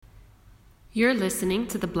You're listening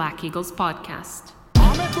to the Black Eagles podcast.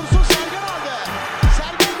 Ahmet Dursun Sergen aldı.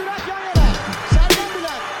 Sergen Bülent yan yana. Sergen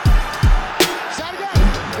Bülent. Sergen.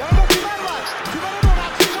 Yanında Tümer var. Tümer'e doğru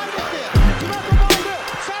atışlar gitti. Tümer topu aldı.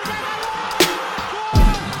 Sergen aldı. Gol!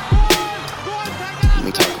 Gol! Sergen attı. Let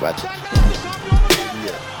me talk about Sergen attı. Şampiyonluk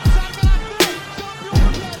geldi. Sergen attı. Şampiyonluk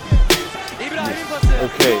geldi. İbrahim pası.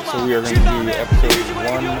 Okay, so we are going to do episode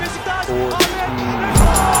 114.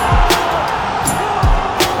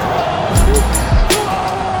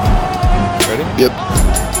 Ready? Yep.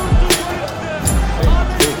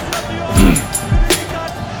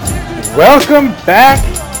 Welcome back,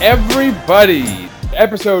 everybody.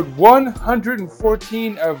 Episode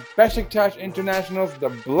 114 of Beşiktaş International's The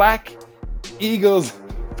Black Eagles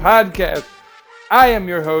podcast. I am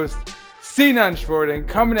your host, Sinan Sporting,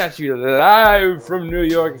 coming at you live from New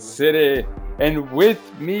York City. And with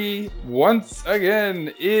me, once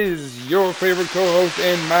again, is your favorite co-host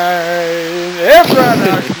and mine,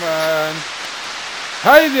 Efran Akman.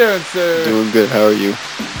 How you doing, sir? Doing good. How are you?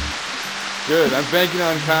 Good. I'm banking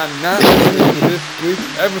on Khan not listening to this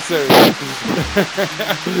week's episode.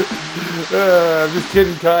 I'm just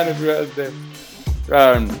kidding, Khan, if you're out there.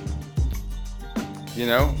 You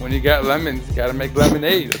know, when you got lemons, you gotta make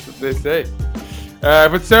lemonade. That's what they say.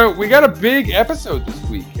 But so, we got a big episode this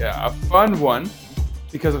week. A fun one.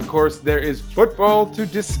 Because, of course, there is football to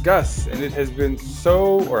discuss. And it has been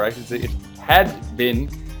or I should say, it had been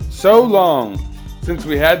so long since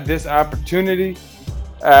we had this opportunity.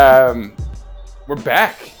 We're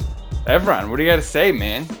back. Evron, what do you got to say,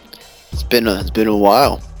 man? It's been a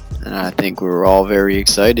while, and I think we were all very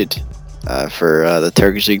excited for the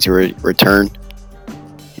Turkish League to return.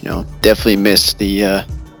 You know, definitely missed the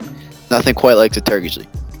nothing quite like the Turkish League.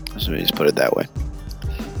 Let me just put it that way.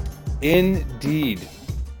 Indeed.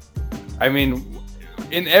 I mean,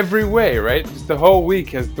 in every way, right? Just the whole week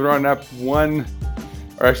has thrown up one,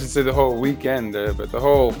 or I should say the whole weekend, but the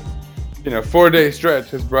whole 4-day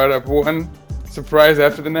stretch has brought up one surprise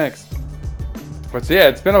after the next. But so yeah,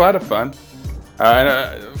 it's been a lot of fun. And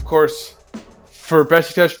of course, for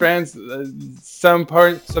Beşiktaş fans, some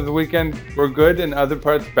parts of the weekend were good and other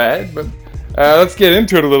parts bad. But let's get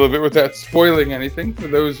into it a little bit without spoiling anything for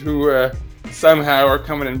those who somehow are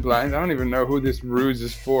coming in blind. I don't even know who this ruse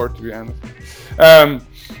is for, to be honest.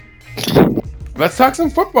 Let's talk some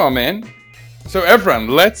football, man. So Evran,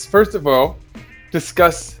 let's first of all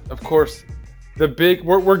discuss, of course, the big.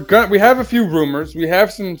 We have a few rumors. We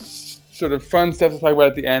have some sort of fun stuff to talk about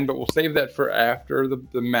at the end, but we'll save that for after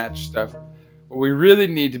the match stuff. What we really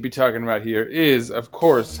need to be talking about here is, of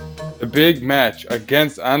course, the big match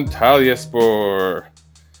against Antalyaspor.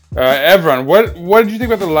 Evran, what did you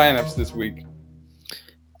think about the lineups this week?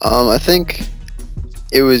 I think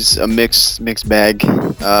it was a mixed bag.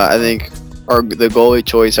 I think the goalie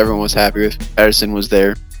choice everyone was happy with. Ederson was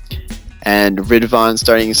there. And Ridvan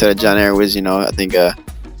starting instead of John Air was, I think a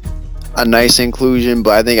nice inclusion.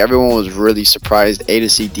 But I think everyone was really surprised, A, to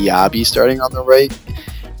see Diaby starting on the right.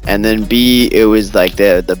 And then B, it was like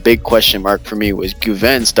the big question mark for me was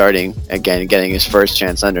Guven starting again, getting his first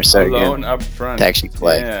chance under Sergen Alone up front to actually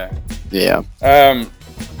play. Yeah. I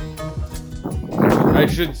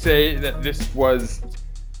should say that this was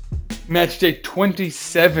match day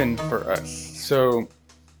 27 for us. So,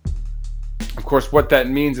 of course, what that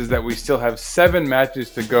means is that we still have 7 matches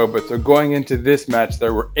to go. But so going into this match,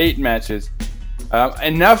 there were 8 matches.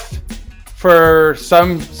 Enough for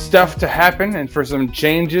some stuff to happen and for some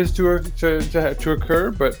changes to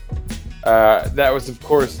occur. But that was, of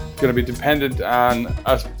course, going to be dependent on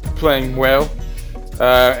us playing well.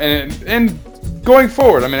 And going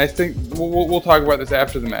forward, I mean, I think we'll talk about this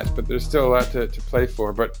after the match, but there's still a lot to play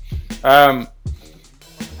for. But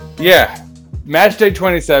yeah. Match day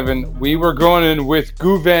 27, we were going in with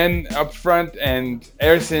Guven up front and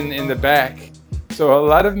Ederson in the back. So a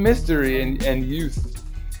lot of mystery and youth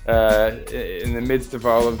in the midst of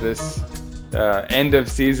all of this end of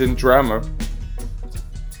season drama.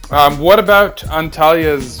 What about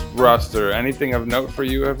Antalya's roster? Anything of note for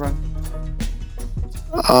you, everyone?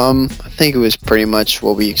 I think it was pretty much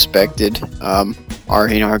what we expected.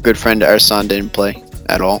 Our good friend Ersan didn't play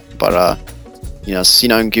at all, but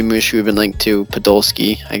Sinan Gümüş, who've been linked to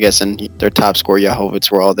Podolski, I guess, and their top scorer Yahovitz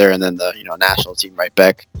were all there, and then the national team right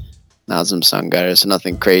back, Nazım Sangar. So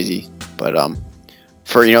nothing crazy, but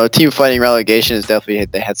for a team fighting relegation, is definitely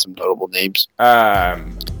they had some notable names.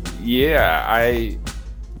 Yeah, I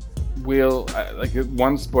will like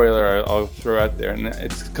one spoiler I'll throw out there, and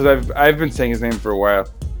it's because I've been saying his name for a while,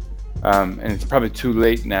 and it's probably too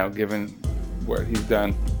late now given what he's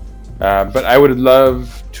done. But I would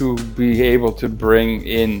love to be able to bring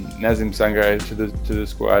in Nazim Sangare to the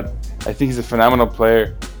squad. I think he's a phenomenal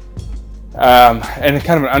player. And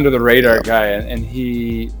kind of an under-the-radar guy, and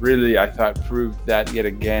he really, I thought, proved that yet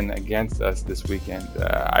again against us this weekend.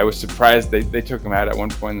 I was surprised they took him out at one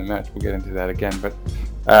point in the match. We'll get into that again, but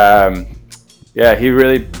yeah, he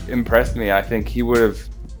really impressed me. I think he would have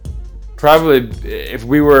probably, if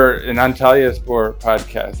we were an Antalyaspor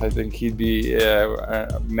podcast, I think he'd be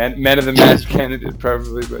a man of the match candidate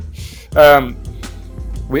probably, but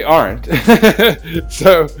we aren't.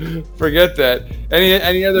 So forget that.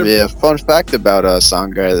 Any other? Yeah, fun fact about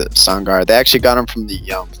Sangar, they actually got him from the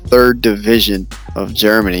third division of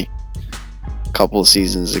Germany a couple of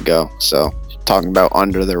seasons ago. So talking about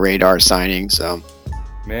under the radar signings,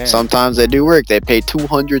 Man, sometimes they do work. They pay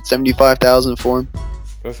 $275,000 for him.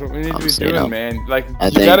 that's what we need to be doing, man. Like, I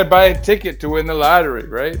you think- gotta buy a ticket to win the lottery,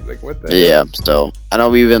 right? Like, what the hell? Yeah, so I know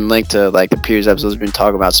we even linked to like the previous episodes. We've been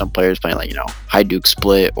talking about some players playing like Hajduk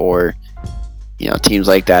Split or teams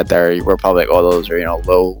like that. We're probably like, oh, those are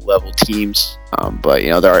low level teams. But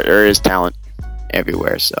there is talent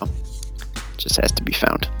everywhere, so it just has to be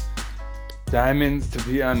found. Diamonds to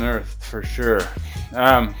be unearthed for sure.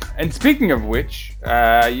 And speaking of which,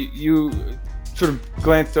 you sort of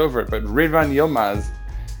glanced over it, but Ridvan Yilmaz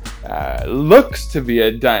looks to be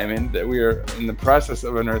a diamond that we are in the process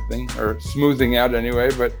of unearthing or smoothing out anyway.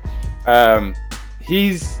 But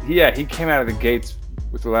he came out of the gates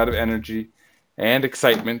with a lot of energy and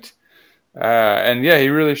excitement, and yeah, he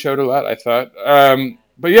really showed a lot, I thought.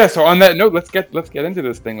 But yeah, so on that note, let's get into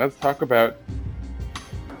this thing. Let's talk about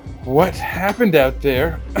what happened out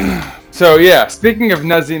there. So yeah, speaking of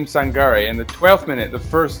Nazim Sangare, in the 12th minute, the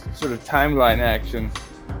first sort of timeline action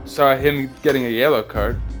saw him getting a yellow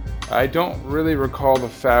card. I don't really recall the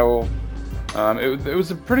foul. It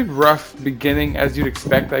was a pretty rough beginning, as you'd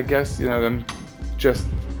expect, I guess. Them just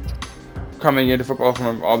coming into football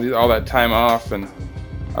from all that time off and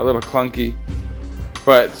a little clunky.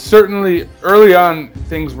 But certainly early on,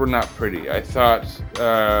 things were not pretty. I thought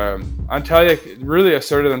Antalya really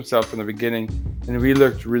asserted themselves from the beginning, and we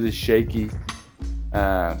looked really shaky.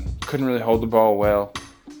 Couldn't really hold the ball well.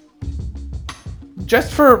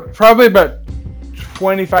 Just for probably about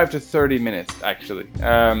 25 to 30 minutes, actually.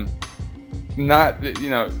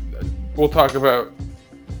 We'll talk about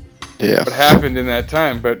what happened in that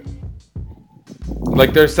time, but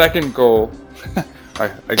like their second goal, I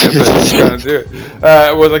guess I was trying to do it,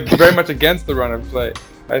 was like very much against the run of play,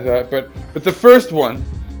 I thought. But the first one,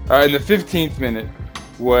 in the 15th minute,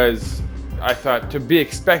 was, I thought, to be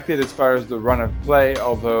expected as far as the run of play,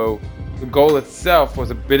 although the goal itself was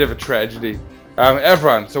a bit of a tragedy.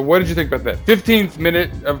 Evron, so what did you think about that? 15th minute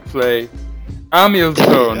of play,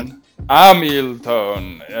 Hamilton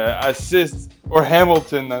assists, or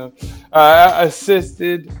Hamilton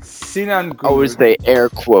assisted Sinan Gumur. I would say air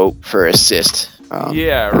quote for assist.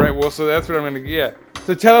 Yeah, right. Well, so that's what I'm gonna. Yeah.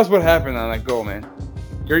 So tell us what happened on that goal, man.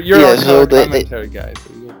 You're so our commentary guy.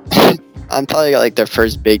 So Antalya got like their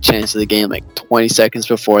first big chance of the game, like 20 seconds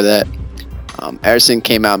before that. Ederson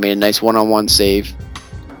came out, made a nice one-on-one save,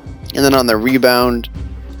 and then on the rebound,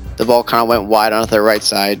 the ball kind of went wide onto the right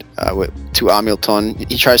side to Hamilton.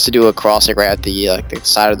 He tries to do a cross like right at the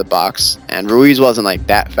side of the box, and Ruiz wasn't like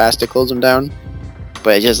that fast to close him down.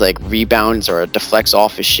 But it just like rebounds or deflects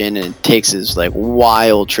off his shin and takes his like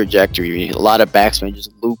wild trajectory. A lot of backspin,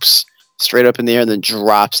 just loops straight up in the air and then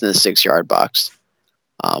drops in the 6-yard box.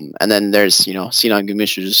 And then there's Sinan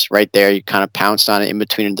Gümüş just right there. You kind of pounced on it in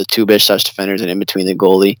between the two Beşiktaş defenders and in between the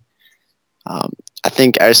goalie. I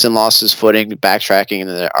think Ederson lost his footing, backtracking, and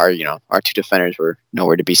then our two defenders were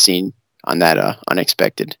nowhere to be seen on that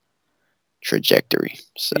unexpected trajectory.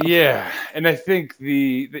 So yeah, and I think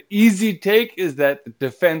the easy take is that the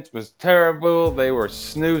defense was terrible. They were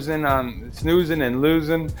snoozing and losing,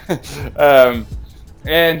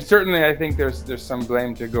 and certainly I think there's some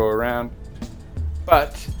blame to go around.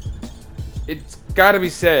 But it's got to be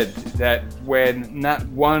said that when not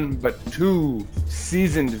one but two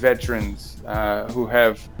seasoned veterans who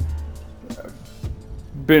have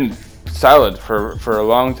been solid for a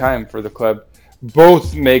long time for the club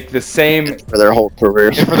both make the same for their whole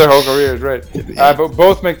careers. Right? But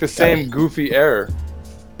both make the same goofy error.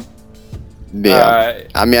 Yeah,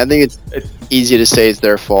 I mean, I think it's easy to say it's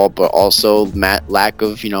their fault, but also lack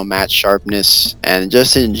of match sharpness and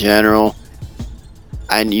just in general.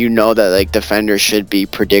 And that like defenders should be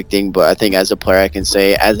predicting, but I think as a player I can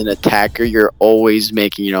say as an attacker you're always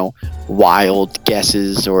making wild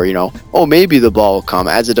guesses or oh maybe the ball will come.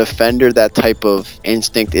 As a defender that type of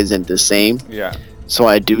instinct isn't the same. Yeah. So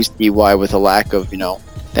I do see why with a lack of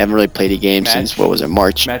They haven't really played a game since, what was it,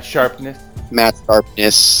 March? Match sharpness. Match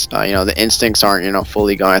sharpness. The instincts aren't,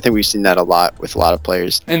 fully gone. I think we've seen that a lot with a lot of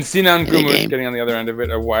players. And Sinan Gumuz getting on the other end of it,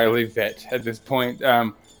 a wily vet at this point.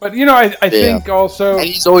 But, I think also... And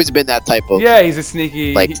he's always been that type of... Yeah, he's a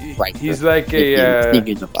sneaky... he's like a...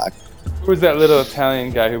 Sneaky in the box. Who was that little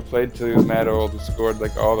Italian guy who played till he was mad old and scored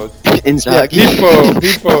like all those... Inzaghi. Yeah,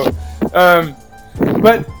 Pippo.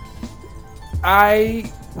 But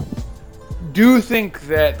I do think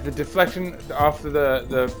that the deflection off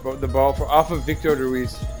the ball off of Victor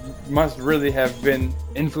Ruiz must really have been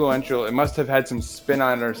influential. It must have had some spin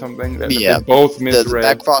on it or something that they both misread.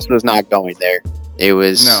 That cross was not going there. It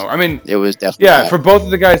was it was definitely bad. For both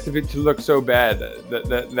of the guys to look so bad,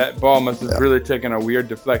 that ball must have really taken a weird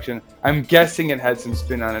deflection. I'm guessing it had some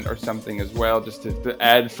spin on it or something as well, just to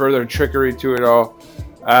add further trickery to it all.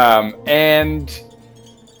 And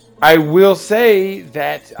I will say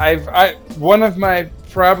that one of my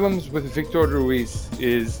problems with Victor Ruiz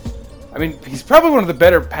is, he's probably one of the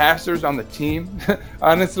better passers on the team,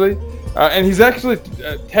 honestly, and he's actually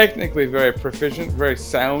technically very proficient, very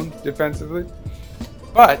sound defensively.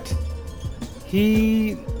 But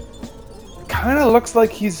he kind of looks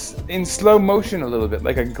like he's in slow motion a little bit,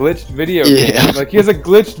 like a glitched video game. Like he has a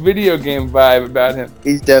glitched video game vibe about him.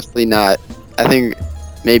 He's definitely not. I think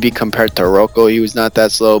maybe compared to Rocco, he was not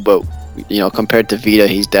that slow, but compared to Vida,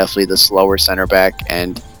 he's definitely the slower center back,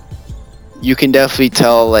 and you can definitely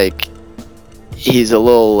tell like he's a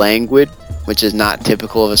little languid, which is not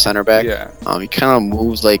typical of a center back. Yeah. He kind of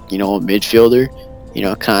moves like a midfielder.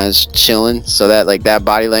 Kind of chilling, so that like that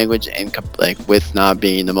body language and like with not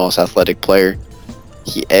being the most athletic player,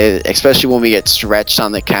 he, especially when we get stretched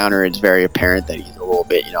on the counter, it's very apparent that he's a little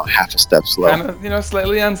bit, half a step slow. Kind of,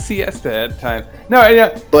 slightly on siesta at times. No,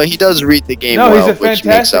 yeah. But he does read the game well, he's a which fantastic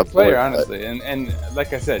makes up player, for it, honestly, and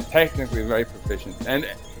like I said, technically very proficient. And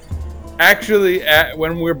actually,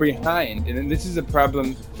 when we're behind, and this is a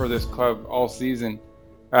problem for this club all season,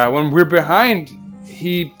 when we're behind,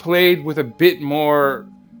 he played with a bit more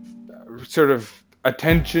sort of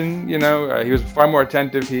attention, he was far more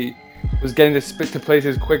attentive. He was getting to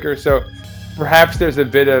places quicker. So perhaps there's a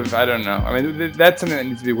bit of, I don't know. That's something that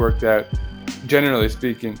needs to be worked out, generally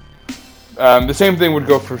speaking. The same thing would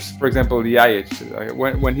go for example, Ljajic.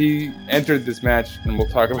 When he entered this match, and we'll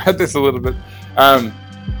talk about this a little bit,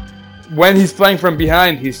 when he's playing from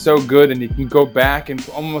behind, he's so good, and he can go back and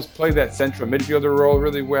almost play that central midfielder role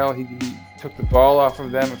really well. He took the ball off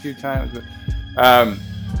of them a few times. But,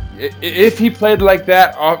 if he played like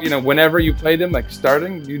that, whenever you played him, like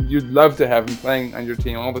starting, you'd love to have him playing on your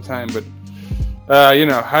team all the time. But,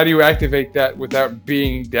 how do you activate that without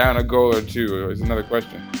being down a goal or two is another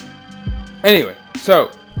question. Anyway,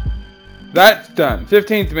 so that's done.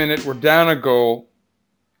 15th minute, we're down a goal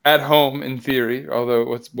at home in theory,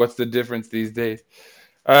 although what's the difference these days?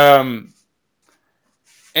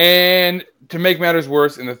 And to make matters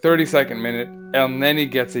worse, in the 32nd minute, El Neni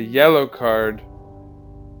gets a yellow card.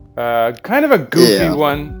 Kind of a goofy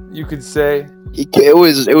one, you could say. It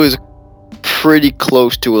was pretty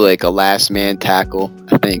close to like a last man tackle.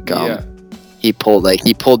 I think he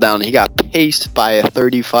pulled down. He got paced by a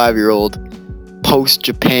 35-year-old post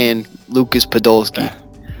Japan Lucas Podolski.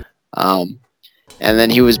 And then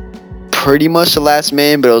he was pretty much the last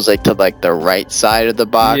man, but it was like to like the right side of the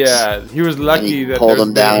box. Yeah, he was lucky that pulled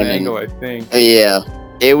him down. An angle, I think. Yeah,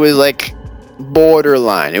 it was like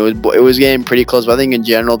borderline. It was getting pretty close. But I think in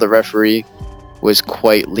general the referee was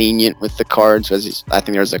quite lenient with the cards. I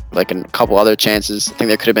think there was like a couple other chances. I think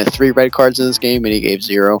there could have been 3 red cards in this game, and he gave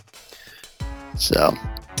 0. So.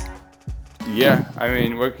 Yeah,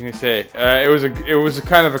 what can you say? It was a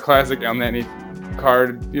kind of a classic El Neni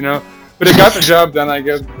card, but it got the job done, I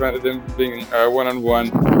guess, prevented him being one-on-one.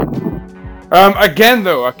 Again,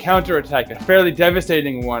 though, a counterattack, a fairly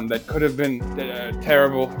devastating one that could have been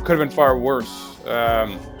terrible, could have been far worse.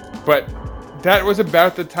 But that was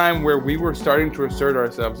about the time where we were starting to assert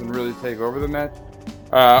ourselves and really take over the match,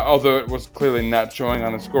 although it was clearly not showing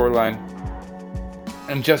on the scoreline.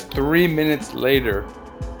 And just 3 minutes later,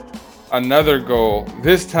 another goal.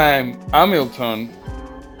 This time, Hamilton,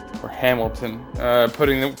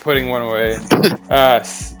 putting one away. I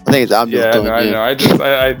think it's Hamilton. Yeah, no, I know.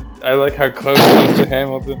 I like how close it is to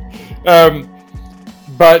Hamilton.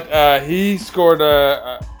 But he scored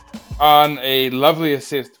on a lovely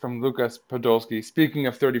assist from Lucas Podolski. Speaking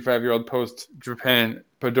of 35-year-old post-Japan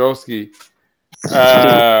Podolski.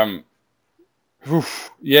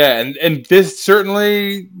 Yeah, and this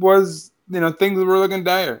certainly was, things were looking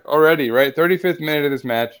dire already, right? 35th minute of this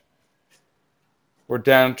match. We're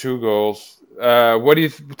down 2 goals. What do you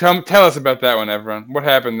tell us about that one, everyone? What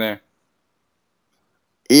happened there?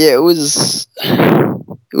 Yeah, it was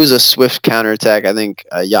a swift counterattack. I think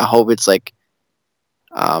Yahovitz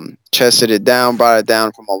chested it down, brought it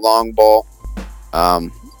down from a long ball, um,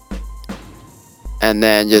 and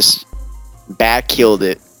then just backheeled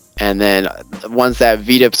it. And then once that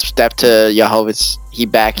Vida stepped to Yahovitz, he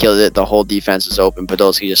backheeled it. The whole defense was open.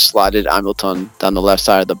 Podolski just slotted Hamilton down the left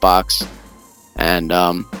side of the box, and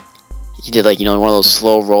he did one of those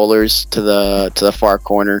slow rollers to the far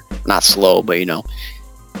corner. Not slow, but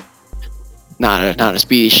not a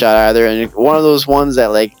speedy shot either. And one of those ones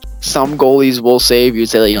that some goalies will save. You'd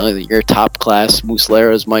say your top class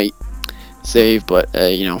Musleras might save, but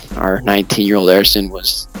our 19-year-old Ersson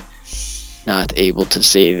was not able to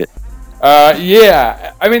save it.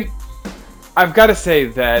 Yeah, I mean, I've got to say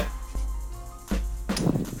that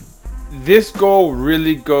this goal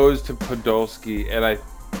really goes to Podolski, and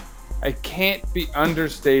I can't be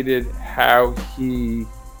understated how he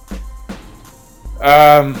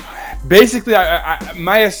basically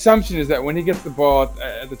my assumption is that when he gets the ball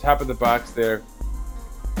at the top of the box there,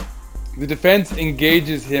 the defense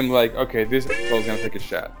engages him like, okay, this ball's gonna take a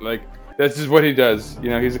shot. This is what he does.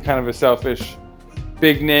 He's a kind of a selfish,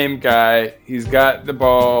 big name guy. He's got the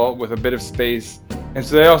ball with a bit of space, and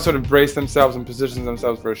so they all sort of brace themselves and position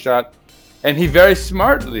themselves for a shot. And he very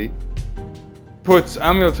smartly puts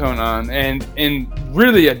Hamilton on, and in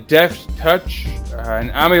really a deft touch.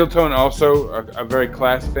 And Hamilton also a very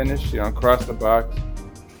class finish, across the box.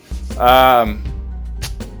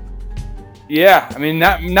 Yeah, I mean,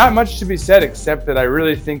 not much to be said except that I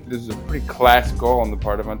really think this is a pretty class goal on the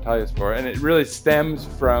part of Antalyaspor, and it really stems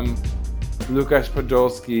from Lukas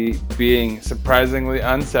Podolski being surprisingly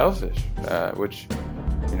unselfish, which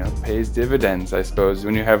pays dividends, I suppose,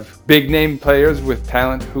 when you have big name players with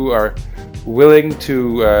talent who are willing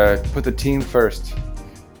to put the team first.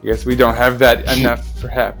 I guess we don't have that enough,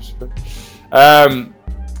 perhaps. But,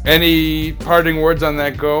 any parting words on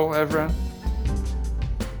that goal, Evran?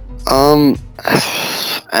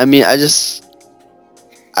 I mean, I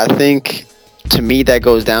think to me that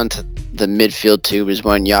goes down to the midfield too, is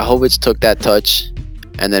when Yahovitz took that touch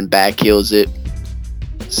and then backheels it.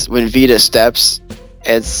 When Vida steps,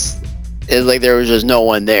 it's like there was just no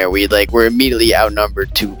one there. We're immediately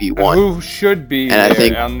outnumbered 2v1. Who should be and there? I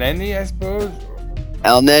think El Neni, I suppose?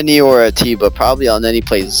 El Neni or Atiba. Probably El Neni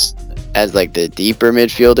plays as the deeper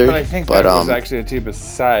midfielder. But I think that was actually Atiba's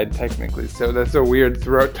side, technically. So that's a weird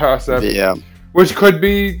throat toss-up. Yeah. Which could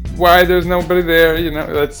be why there's nobody there.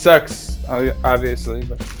 That sucks, obviously.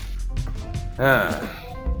 But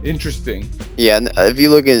interesting. Yeah, and if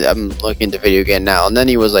you I'm looking at the video again now, and then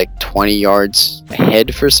he was 20 yards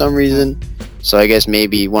ahead for some reason. So I guess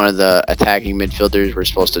maybe one of the attacking midfielders were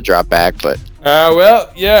supposed to drop back, but...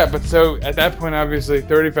 Well, yeah, but so at that point, obviously,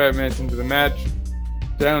 35 minutes into the match,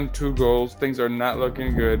 down 2 goals, things are not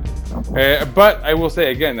looking good. But I will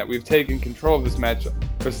say again that we've taken control of this match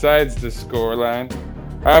besides the scoreline.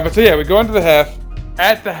 But so yeah, we go into the half.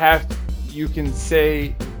 At the half, you can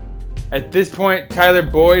say at this point, Tyler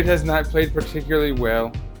Boyd has not played particularly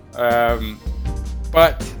well.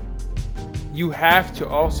 But you have to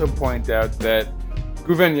also point out that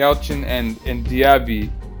Guven Yalchin and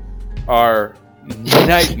Diaby are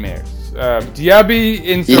nightmares. Diaby,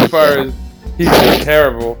 insofar as he's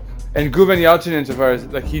terrible, and Guven Yalchin, insofar as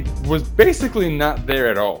he was basically not there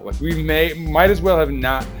at all. We might as well have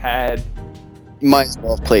not had. Might as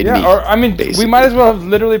well have played me. Or I mean, basically. We might as well have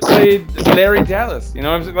literally played Larry Dallas. What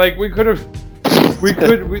I'm saying? We could have.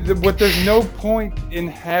 But there's no point in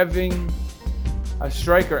having a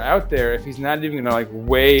striker out there if he's not even gonna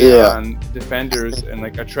weigh on defenders and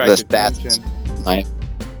attract attention. My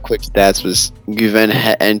quick stats was Guven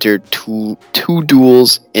had entered two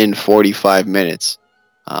duels in 45 minutes,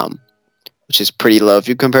 which is pretty low. If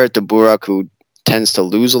you compare it to Burak, who tends to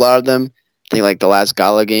lose a lot of them, I think the last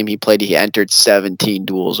Gala game he played, he entered 17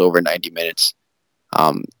 duels over 90 minutes.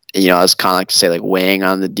 It's kind of to say weighing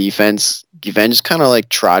on the defense. Guven just kind of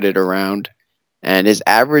trotted around. And his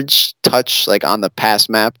average touch, on the pass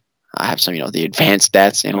map, I have some, the advanced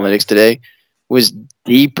stats analytics today, was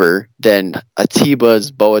deeper than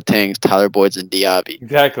Atiba's, Boateng's, Tyler Boyd's, and Diaby.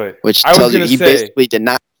 Exactly. Which tells you he basically did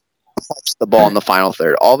not touch the ball in the final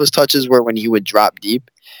third. All of his touches were when he would drop deep.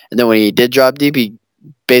 And then when he did drop deep, he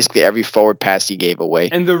basically every forward pass he gave away.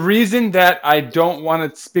 And the reason that I don't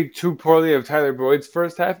want to speak too poorly of Tyler Boyd's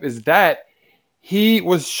first half is that he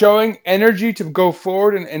was showing energy to go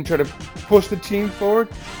forward and try to push the team forward,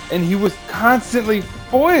 and he was constantly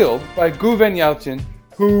foiled by Guven Yalchin,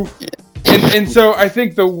 who, and so I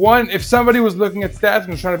think if somebody was looking at stats and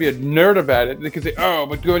was trying to be a nerd about it, they could say,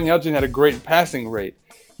 but Guven Yalchin had a great passing rate.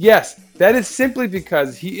 Yes, that is simply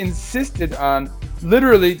because he insisted on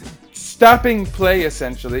literally stopping play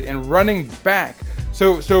essentially and running back.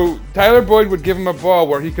 So Tyler Boyd would give him a ball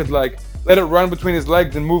where he could like let it run between his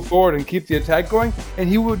legs and move forward and keep the attack going, and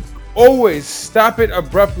he would always stop it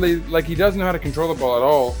abruptly, like he doesn't know how to control the ball at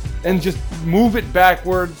all, and just move it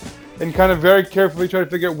backwards and kind of very carefully try to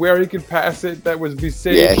figure out where he could pass it that would be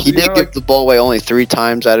safe. Yeah, he did give the ball away only 3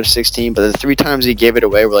 times out of 16, but the 3 times he gave it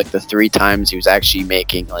away were like the 3 times he was actually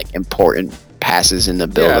making like important passes in the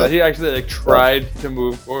build-up. Yeah, he actually like tried to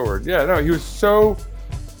move forward. Yeah, no, he was so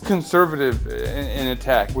conservative in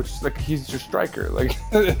attack, which is like he's your striker. Like,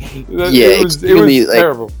 it was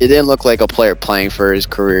terrible. It didn't look like a player playing for his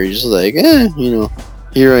career. He's just like,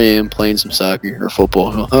 here I am playing some soccer or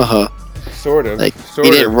football. Sort of. Like sort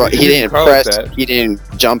he didn't of. he didn't press. He didn't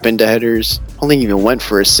jump into headers. I don't think he even went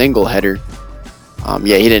for a single header. He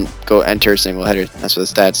didn't go enter a single header. That's what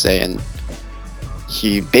the stats say, and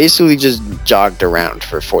he basically just jogged around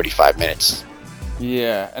for 45 minutes.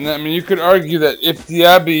 Yeah, and I mean, you could argue that if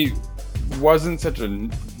Diaby wasn't such a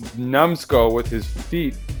numbskull with his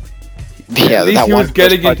feet, at least he was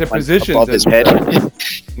getting into positions above his head.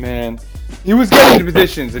 Man, he was getting into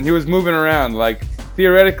positions and he was moving around. Like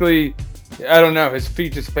theoretically, I don't know, his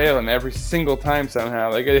feet just fail him every single time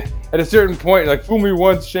somehow. Like at a certain point, like fool me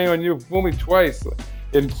once, shame on you. Fool me twice,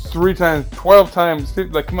 and 3 times, 12 times.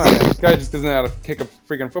 Like come on, man, this guy just doesn't know how to kick a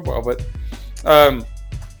freaking football. But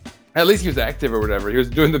at least he was active or whatever. He was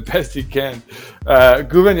doing the best he can.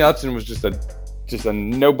 Guven Yalcin was just a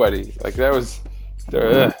nobody. Like that was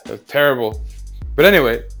terrible. But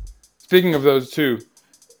anyway, speaking of those two,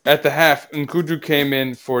 at the half, Nkudu came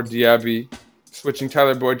in for Diaby, switching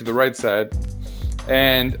Tyler Boyd to the right side,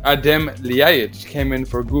 and Adem Ljajic came in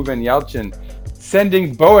for Guven Yalcin,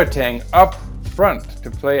 sending Boateng up front to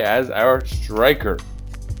play as our striker.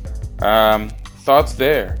 Thoughts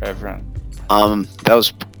there, Evran? That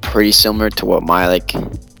was pretty similar to what my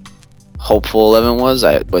hopeful 11 was.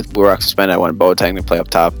 With Burak suspended, I wanted Boateng to play up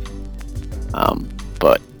top.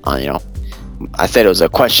 But I said it was a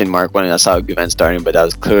question mark when I saw Guven starting, but that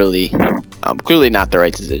was clearly not the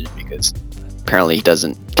right decision because apparently he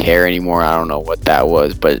doesn't care anymore. I don't know what that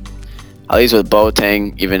was, but at least with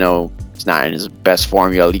Boateng, even though he's not in his best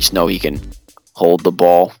form, you at least know he can hold the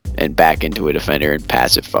ball and back into a defender and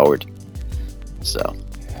pass it forward. So.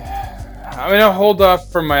 I mean, I'll hold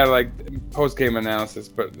off for my post-game analysis,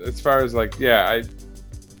 but as far as I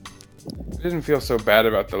didn't feel so bad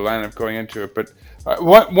about the lineup going into it. But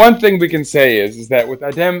one thing we can say is that with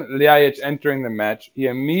Adem Ljajic entering the match, he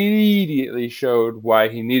immediately showed why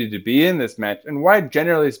he needed to be in this match and why,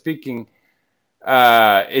 generally speaking,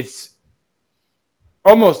 it's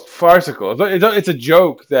almost farcical. It's a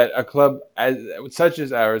joke that a club such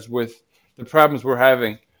as ours, with the problems we're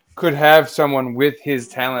having, could have someone with his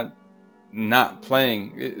talent not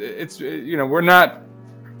playing. We're not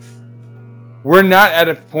at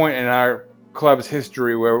a point in our club's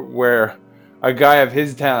history where a guy of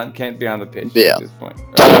his talent can't be on the pitch at this point,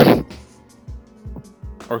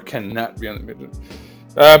 or cannot be on the pitch.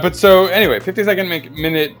 But so anyway, 52nd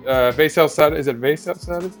minute, Veysel Sarı, is it Veysel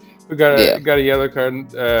Sarı? Who got a yellow card.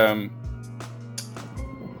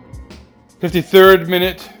 53rd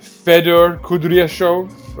minute, Fedor Kudryashov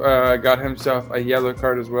got himself a yellow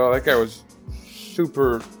card as well. That guy was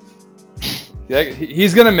super. Yeah,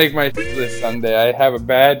 he's gonna make my list Sunday. I have a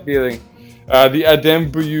bad feeling. The Adem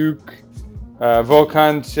Büyük,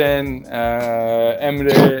 Volkan Şen,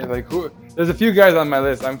 Emre, there's a few guys on my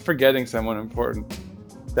list. I'm forgetting someone important.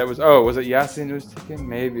 That was it Yasin Öztekin?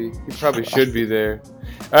 Maybe he probably should be there.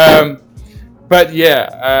 But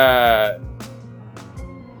yeah,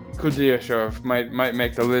 Kudryashov might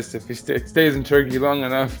make the list if he stays in Turkey long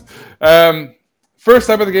enough. First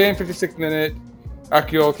up of the game, 56th minute,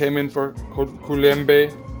 Akyol came in for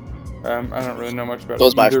Kulembe. I don't really know much about him.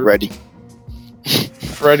 Goes by Freddy.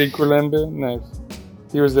 Freddy Kulembe, nice.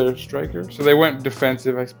 He was their striker, so they went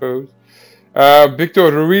defensive, I suppose.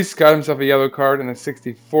 Victor Ruiz got himself a yellow card in the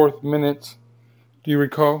 64th minute. Do you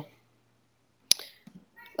recall?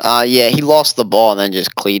 Yeah, he lost the ball and then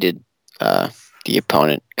just cleated the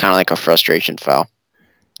opponent, kind of like a frustration foul.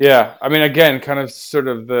 Yeah, I mean, again, kind of sort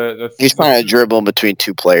of he's trying to dribble between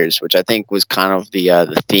two players, which I think was kind of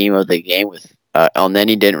the theme of the game. With El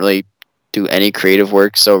Neni didn't really do any creative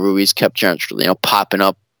work, so Ruiz kept trying,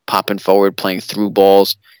 popping forward, playing through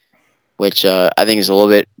balls, which I think is a little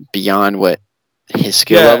bit beyond what his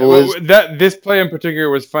skill level is. This play in particular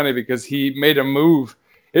was funny because he made a move.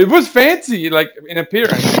 It was fancy, in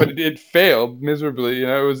appearance, but it failed miserably.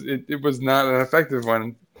 It was not an effective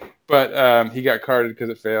one. But he got carded because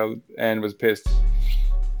it failed and was pissed.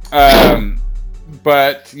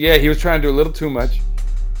 But yeah, he was trying to do a little too much.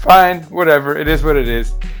 fine, whatever. It is what it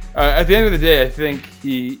is. At the end of the day, I think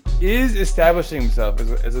he is establishing himself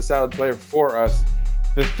as a solid player for us.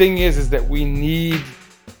 The thing is that we need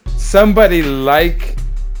somebody like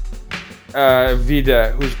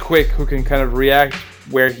Vida, who's quick, who can kind of react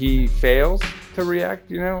where he fails to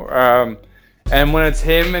react, and when it's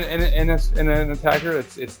him and an attacker,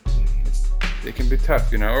 it can be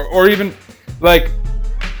tough, or even like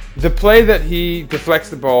the play that he deflects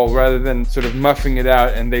the ball rather than sort of muffing it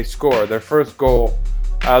out and they score their first goal.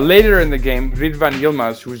 Later in the game, Ridvan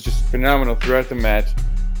Yilmaz, who was just phenomenal throughout the match,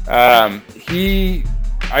 do you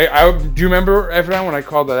remember, everyone, when I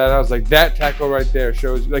called that out? I was like, that tackle right there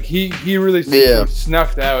shows, like, he really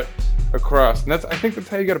snuffed out across. And I think that's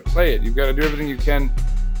how you got to play it. You've got to do everything you can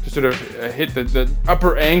to sort of hit the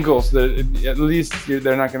upper angles so that at least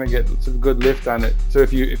they're not going to get some good lift on it. So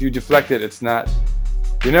if you deflect it, it's not,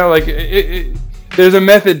 there's a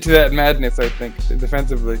method to that madness, I think,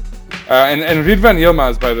 defensively. And Ridvan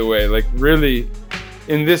Yilmaz, by the way, like, really,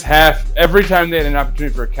 in this half, every time they had an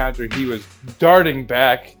opportunity for a counter, he was darting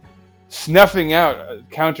back, snuffing out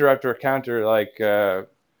counter after counter, like, to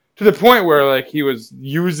the point where, like, he was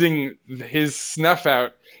using his snuff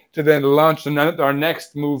out to then launch our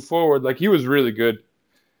next move forward. Like, he was really good.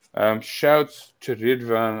 Shouts to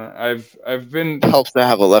Ridvan. I've been... Helps to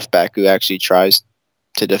have a left back who actually tries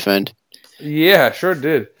to defend. Yeah, sure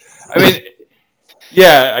did. I mean,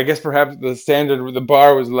 yeah, I guess perhaps the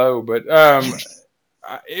bar was low, but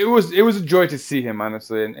it was a joy to see him,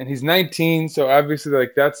 honestly. And he's 19, so obviously,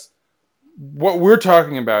 like, that's what we're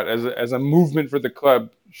talking about as a movement for the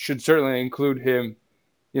club should certainly include him,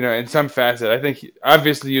 in some facet. I think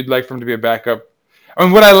obviously you'd like for him to be a backup. I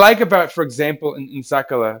mean, what I like about, for example, in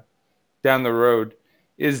Sakala down the road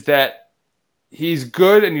is that he's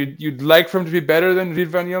good, and you'd like for him to be better than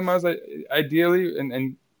Ridvan Yilmaz, ideally,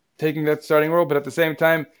 and taking that starting role. But at the same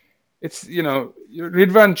time, it's,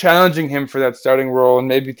 Ridvan challenging him for that starting role and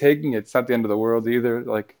maybe taking it. It's not the end of the world either.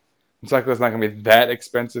 Like, Sakala's not going to be that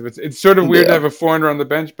expensive. It's sort of weird to have a foreigner on the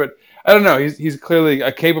bench, but I don't know. He's clearly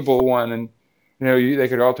a capable one, and they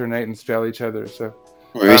could alternate and spell each other. So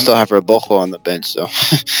we still have Robojo on the bench, so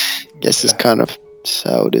guess it's kind of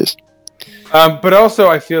how it is. But also,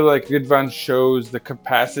 I feel like Ridvan shows the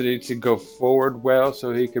capacity to go forward well,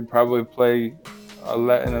 so he could probably play in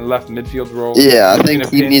a left midfield role. Yeah, I think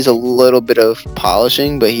he needs a little bit of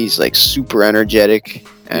polishing, but he's like super energetic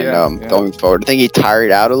and going forward. I think he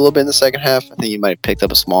tired out a little bit in the second half. I think he might have picked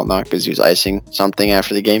up a small knock because he was icing something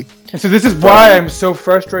after the game. So this is why I'm so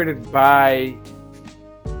frustrated by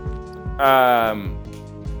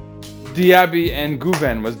Diaby and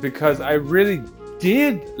Guven, was because I really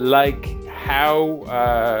did like how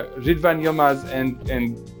Ridvan Yilmaz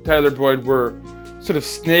and Tyler Boyd were sort of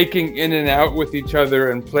snaking in and out with each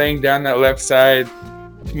other and playing down that left side,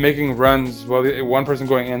 making runs while one person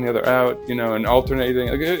going in, the other out, and alternating.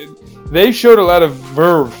 Like, they showed a lot of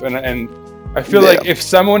verve, and I feel like if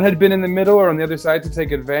someone had been in the middle or on the other side to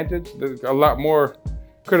take advantage, a lot more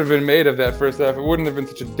could have been made of that first half. It wouldn't have been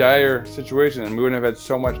such a dire situation, and we wouldn't have had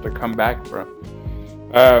so much to come back from.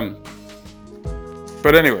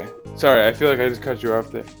 But anyway, sorry, I feel like I just cut you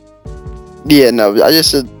off there. Yeah, no, I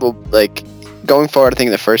just said, going forward, I think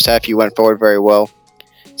in the first half he went forward very well.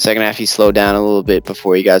 Second half he slowed down a little bit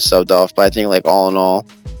before he got subbed off. But I think, like, all in all,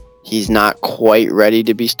 he's not quite ready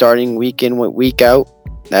to be starting week in, week out.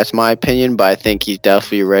 That's my opinion. But I think he's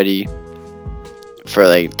definitely ready for,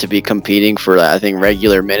 like, to be competing for, I think,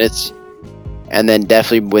 regular minutes. And then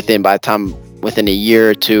definitely within a year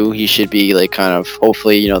or two, he should be, like, kind of,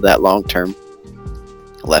 hopefully, that long-term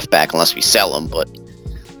left back, unless we sell him. But,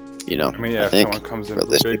 I think someone comes in for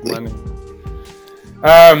big money.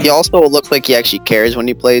 He also looks like he actually cares when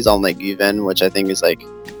he plays, unlike Juven, which I think is like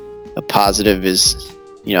a positive. Is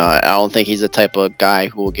I don't think he's the type of guy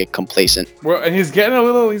who will get complacent. Well, and he's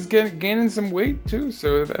gaining some weight too,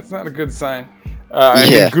 so that's not a good sign.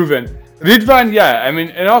 Guven,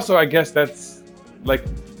 Ridvan, and also I guess that's like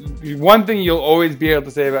one thing you'll always be able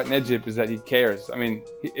to say about Necip is that he cares. I mean,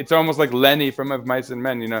 it's almost like Lenny from Of Mice and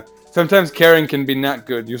Men. Sometimes caring can be not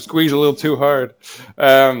good. You squeeze a little too hard,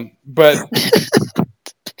 but.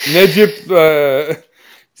 Necip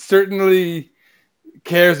certainly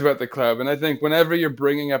cares about the club, and I think whenever you're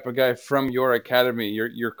bringing up a guy from your academy,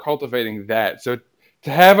 you're cultivating that. So to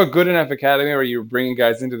have a good enough academy where you're bringing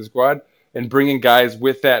guys into the squad and bringing guys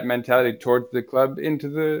with that mentality towards the club into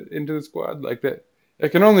the squad like that, it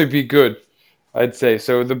can only be good, I'd say.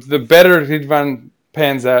 So the better Ridvan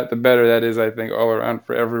pans out, the better that is, I think, all around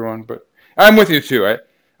for everyone. But I'm with you too.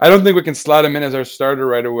 I don't think we can slot him in as our starter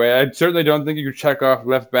right away. I certainly don't think you could check off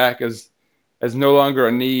left back as no longer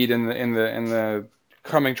a need in the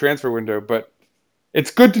coming transfer window, but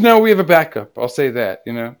it's good to know we have a backup. I'll say that,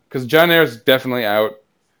 because John Ayer's definitely out,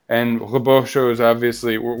 and Robosho is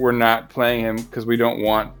obviously we're not playing him because we don't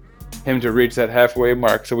want him to reach that halfway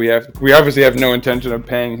mark. So we obviously have no intention of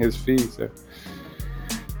paying his fee. So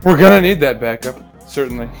we're gonna need that backup,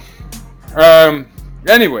 certainly.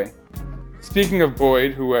 Anyway, speaking of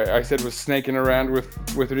Boyd, who I said was snaking around with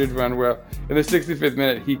Ridvan, well, in the 65th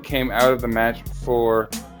minute, he came out of the match for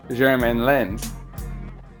Germain Lens.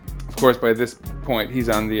 Of course, by this point, he's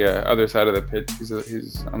on the other side of the pitch.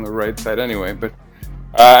 He's on the right side anyway. But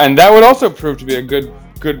and that would also prove to be a good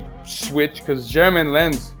switch because Germain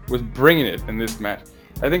Lens was bringing it in this match.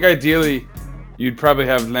 I think ideally you'd probably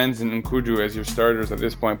have Lens and Nkudu as your starters at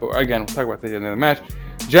this point. But again, we'll talk about that at the end of the match.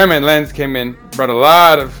 Germain Lens came in, brought a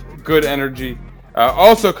lot of good energy.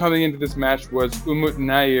 Also coming into this match was Umut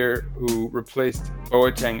Nair, who replaced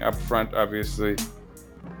Boateng up front, obviously.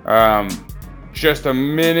 Just a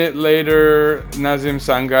minute later, Nazim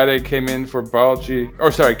Sangare came out for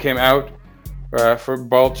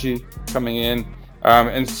Balchi coming in.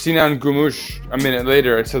 And Sinan Gumush a minute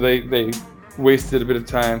later, so they wasted a bit of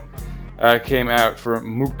time, came out for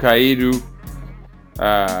Mukaidu.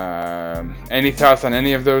 Any thoughts on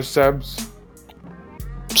any of those subs?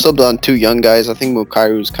 Subbed on 2 young guys. I think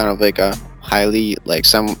Mukaidu is kind of like a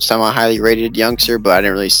semi-highly rated youngster, but I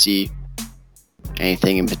didn't really see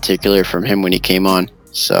anything in particular from him when he came on,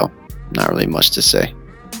 so not really much to say.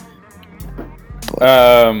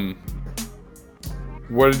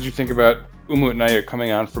 What did you think about Umut Nair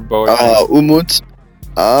coming on for Boateng? Umut,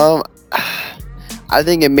 I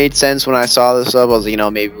think it made sense when I saw this up. I was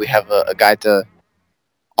like, maybe we have a guy to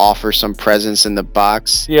offer some presence in the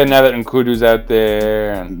box. Yeah, now that Nkudu's out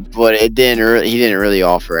there, but he didn't really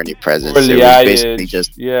offer any presence. It was basically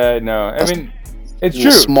just it's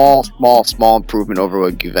true. Small improvement over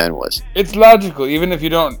what Guven was. It's logical, even if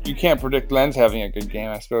you can't predict Lens having a good game,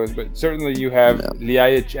 I suppose. But certainly you have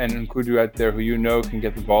Ljajic and Nkudu out there who can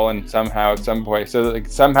get the ball in somehow at some point. So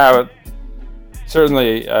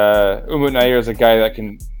certainly Umut Nair is a guy that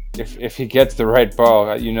can, if he gets the right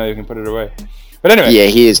ball, you can put it away. But anyway. Yeah,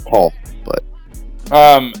 he is tall, but.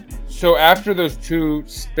 So after those 2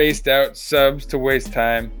 spaced out subs to waste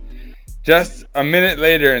time, just a minute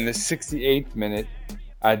later, in the 68th minute,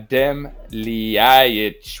 Adem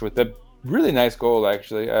Ljajic with a really nice goal,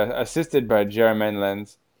 actually, assisted by Germain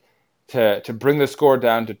Lens, to bring the score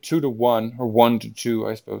down to 2-1 or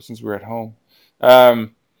 1-2, I suppose, since we're at home.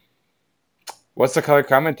 What's the color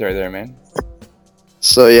commentary there, man?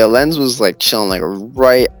 So yeah, Lens was chilling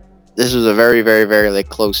right. This was a very, very, very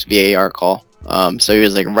close VAR call. So he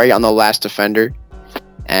was right on the last defender,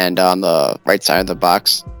 and on the right side of the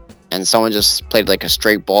box. And someone just played a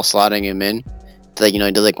straight ball slotting him in. He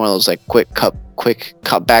did one of those quick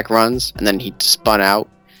cutback runs, and then he spun out,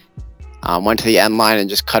 went to the end line and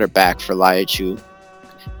just cut it back for Ljajic, who,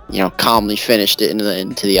 calmly finished it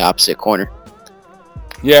into the opposite corner.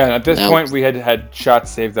 Yeah, and at this point we had shots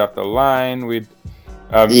saved off the line. We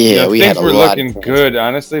things were looking good,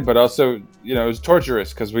 honestly, but also it was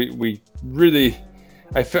torturous because we really,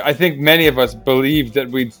 I think many of us believed that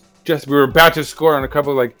we were about to score on a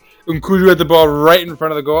couple of Nkudu had the ball right in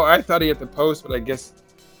front of the goal. I thought he hit the post, but I guess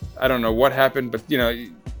I don't know what happened. But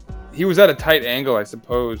he was at a tight angle, I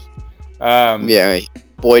suppose.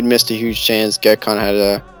 Boyd missed a huge chance. Gekon had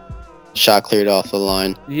a shot cleared off the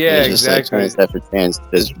line. Yeah, exactly. Chance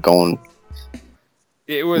is going.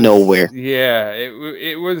 It was nowhere. Yeah,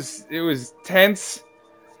 it was tense.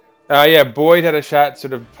 Boyd had a shot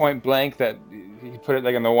sort of point blank that he put it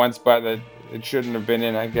in the one spot that it shouldn't have been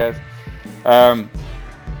in, I guess.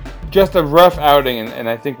 Just a rough outing, and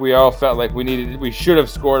I think we all felt like we should have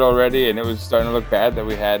scored already, and it was starting to look bad that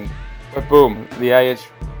we hadn't. But boom, Ljajic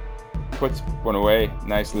puts one away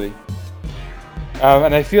nicely.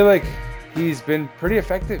 And I feel like he's been pretty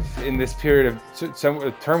effective in this period of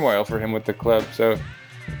some turmoil for him with the club. So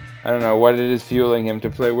I don't know what it is fueling him to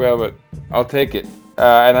play well, but I'll take it.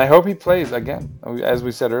 And I hope he plays again, as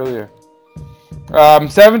we said earlier.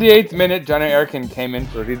 78th minute, Johnny Erkin came in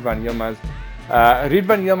for Ridvan Yilmaz.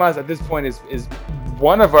 Ridvan Yilmaz at this point is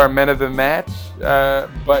one of our men of the match,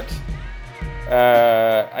 but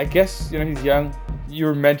I guess he's young. You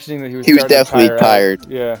were mentioning that he was definitely tired.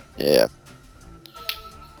 Yeah.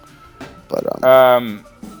 But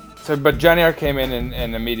but Johnny R came in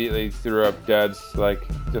and immediately threw up duds.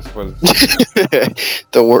 Just was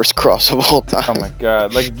the worst cross of all time. Oh my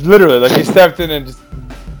god! Literally, he stepped in and just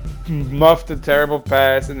muffed a terrible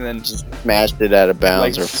pass and then just smashed it out of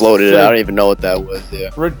bounds or floated it. I don't even know what that was.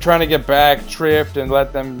 Yeah, we're trying to get back, tripped, and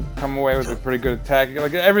let them come away with a pretty good attack.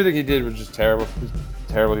 Everything he did was just terrible. He was a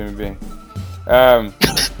terrible human being.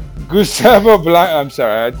 Gustavo Blanco. I'm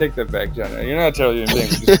sorry, I take that back, John. You're not telling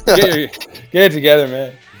anything. Just get it together,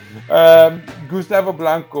 man. Gustavo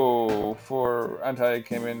Blanco for Antalya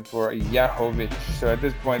came in for Yahovic. So at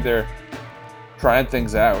this point, they're trying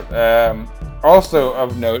things out. Also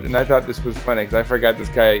of note, and I thought this was funny because I forgot this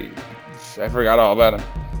guy. I forgot all about him.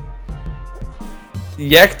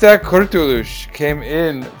 Yekta Kurtuluş came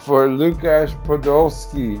in for Lukasz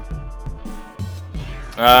Podolski.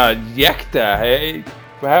 Yekta, hey,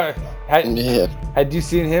 Yeah. had you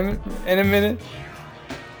seen him in a minute?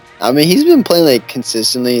 I mean, he's been playing like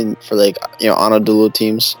consistently for like Anadolu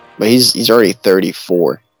teams, but he's already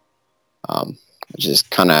 34, which is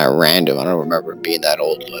kind of random. I don't remember him being that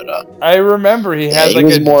old, but I remember he had he like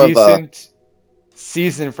was a more of a- decent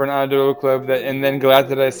season for an Anadolu club, and then glad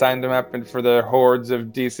that I signed him up and for their hordes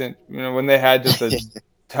of decent, when they had just a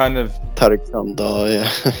ton of. Tarık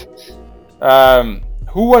yeah.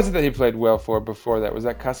 Who was it that he played well for before that? Was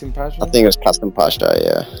that Kasim Pasha? I think it was Kasım Pasha,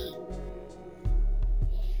 yeah.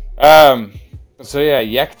 So yeah,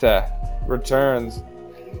 Yekta returns.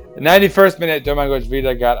 The 91st minute, Domagoj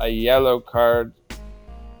Vida got a yellow card.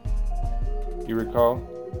 You recall?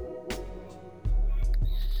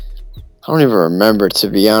 I don't even remember, to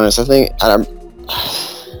be honest. I think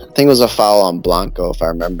it was a foul on Blanco, if I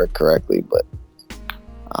remember correctly. But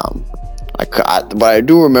what I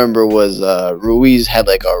do remember was Ruiz had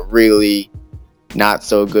like a really not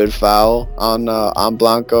so good foul on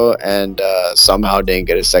Blanco, and somehow didn't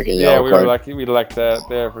get a second Yeah, yellow we card. were lucky. We liked that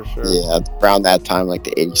there for sure. Yeah, around that time, like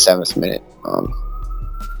the 87th minute.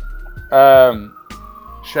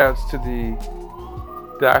 Shouts to the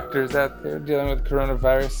doctors out there dealing with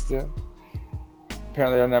coronavirus still.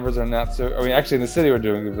 Apparently our numbers are not so. I mean, actually in the city we're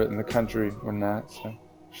doing good, but in the country we're not. So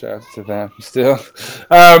shouts to them still.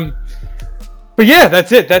 But yeah,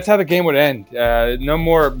 that's it. That's how the game would end. No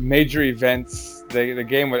more major events. The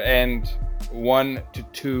game would end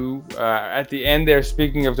 1-2. At the end there,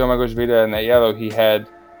 speaking of Domagoj Vida and that yellow, he had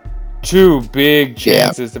two big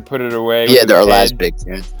chances to put it away. Yeah, their last big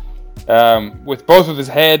chance. With both with his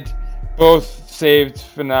head, both saved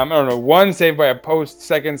phenomenal. No, one saved by a post,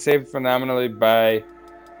 second saved phenomenally by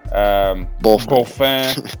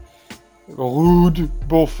Beaufin. Rude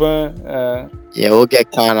Beaufin. Yeah, we'll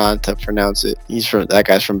get Khan on to pronounce it. That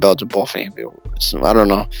guy's from Belgium, Beaufin. So I don't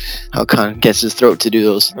know how Khan gets his throat to do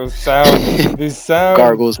those sounds. These sounds.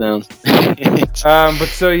 gargle sounds. But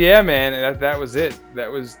so yeah, man, that was it. That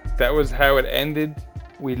was how it ended.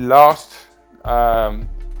 We lost.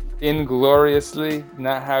 Ingloriously,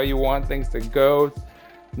 not how you want things to go.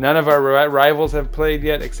 None of our rivals have played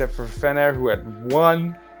yet, except for Fener, who had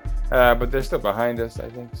won, but they're still behind us, I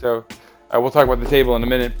think. So we'll talk about the table in a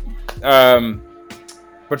minute.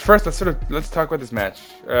 But first, let's talk about this match.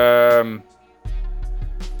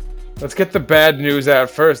 Let's get the bad news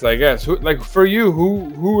out first, I guess. For you,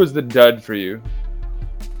 who was the dud for you?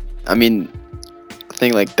 I mean, I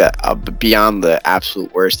think like that beyond the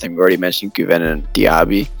absolute worst thing we already mentioned, Guven and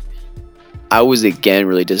Diaby. I was again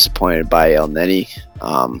really disappointed by El Neni.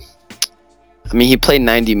 I mean, he played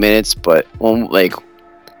 90 minutes, but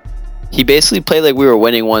he basically played like we were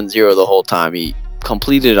winning 1-0 the whole time. He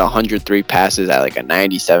completed 103 passes at like a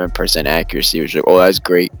 97% accuracy, which is that's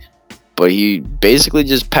great. But he basically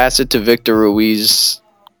just passed it to Victor Ruiz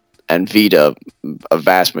and Vida a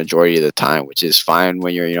vast majority of the time, which is fine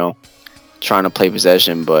when you're trying to play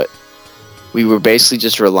possession. But we were basically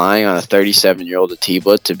just relying on a 37-year-old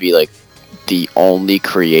Atiba to be like the only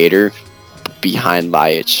creator behind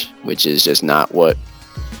Lajic, which is just not what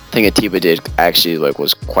I think Atiba did. Actually,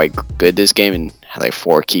 was quite good this game and had like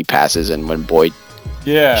 4 key passes. And when Boyd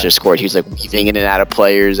just scored, he was like weaving in and out of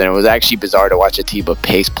players, and it was actually bizarre to watch Atiba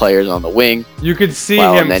pace players on the wing. You could see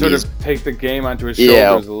him sort of take the game onto his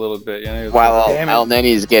shoulders a little bit. While El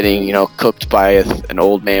Neni's getting cooked by an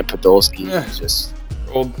old man Podolski,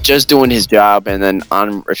 just doing his job. And then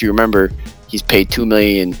if you remember, he's paid $2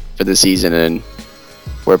 million for the season, and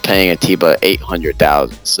we're paying Atiba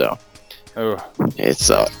 $800,000. So it's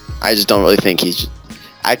I just don't really think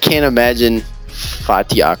I can't imagine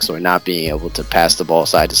Fatih Aksoy not being able to pass the ball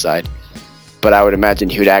side to side, but I would imagine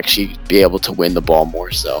he would actually be able to win the ball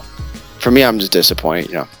more. So for me, I'm just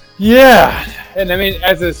disappointed. Yeah, and I mean,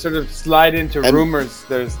 as a sort of slide into rumors,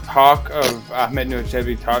 there's talk of Ahmet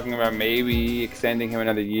Nuchebi talking about maybe extending him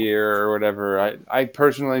another year or whatever. I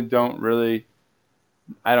personally don't really.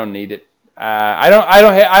 I don't need it. I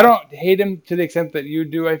don't hate him to the extent that you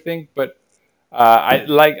do, I think, but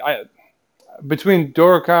between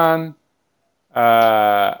Dorukhan,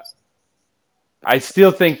 I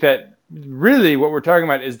still think that really what we're talking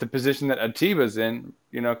about is the position that Atiba's in,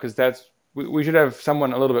 because we should have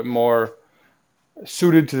someone a little bit more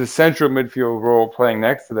suited to the central midfield role playing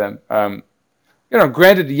next to them.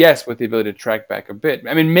 Granted, yes, with the ability to track back a bit.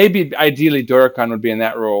 I mean, maybe ideally Durakan would be in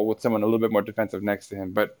that role with someone a little bit more defensive next to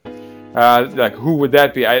him. But who would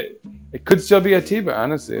that be? It could still be Atiba,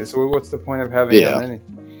 honestly. So what's the point of having El Neni?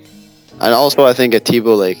 And also, I think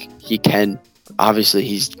Atiba, he can. Obviously,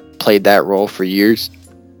 he's played that role for years,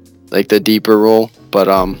 the deeper role. But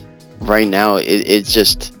right now, it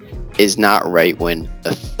just is not right when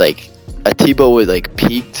Atiba would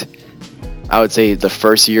peaked. I would say the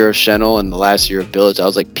first year of Schnell and the last year of Bilic, I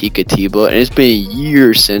was peak Atiba, and it's been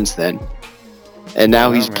years since then. And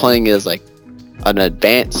now he's playing as an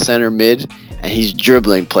advanced center mid, and he's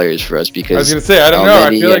dribbling players for us because I was gonna say, I don't know. I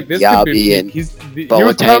feel like this could be he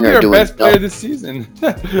was probably our best player this season,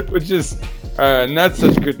 which is not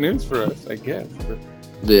such good news for us, I guess. But.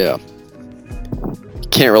 Yeah.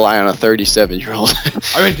 Can't rely on a 37-year-old.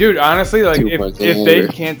 I mean, dude, honestly, if they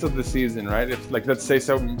canceled the season, right? If let's say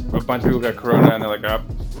a bunch of people got corona and they're like, oh,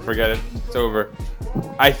 forget it, it's over.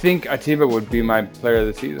 I think Atiba would be my player of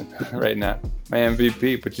the season right now, my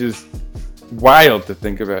MVP, which is wild to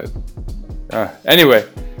think about. Anyway,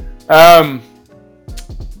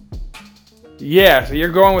 yeah, so you're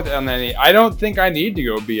going with El Neni. I don't think I need to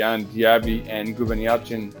go beyond Diaby and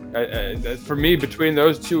Guven. For me, between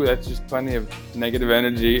those two, that's just plenty of negative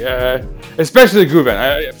energy, especially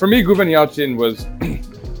Guven. For me, Guven was,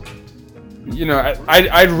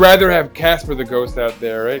 I'd rather have Casper the Ghost out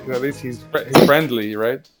there, right? Because at least he's friendly,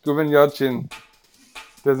 right? Guven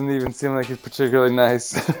doesn't even seem like he's particularly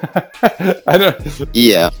nice. I don't.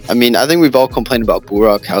 Yeah, I mean, I think we've all complained about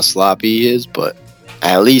Burak, how sloppy he is, but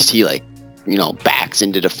at least he backs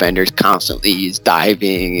into defenders constantly. He's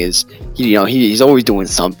diving. He's always doing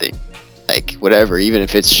something, whatever. Even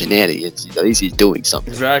if it's shenanigans, at least he's doing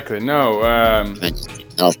something. Exactly. No.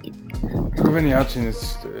 Nothing. Guven Yalcin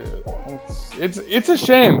is. It's a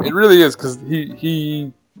shame. It really is because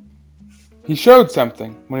he showed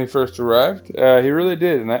something when he first arrived. He really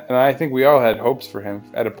did, and I think we all had hopes for him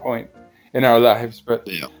at a point in our lives. But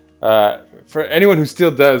for anyone who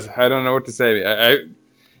still does, I don't know what to say.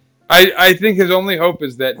 I think his only hope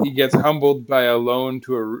is that he gets humbled by a loan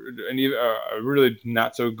to a really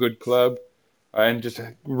not so good club, and just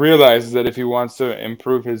realizes that if he wants to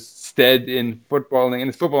improve his stead in his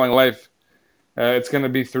footballing life, it's going to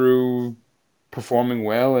be through performing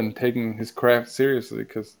well and taking his craft seriously.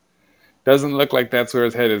 Because doesn't look like that's where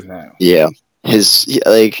his head is now. Yeah, I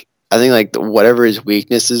think whatever his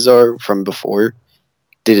weaknesses are from before,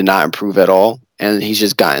 they did not improve at all, and he's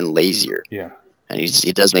just gotten lazier. Yeah. And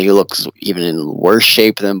he does make it look even in worse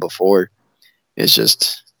shape than before. It's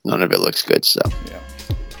just none of it looks good. So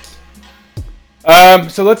yeah.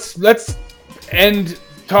 So let's end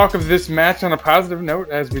talk of this match on a positive note,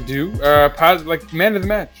 as we do. Man of the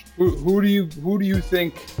match. Who do you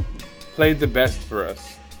think played the best for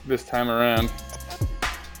us this time around?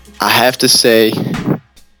 I have to say,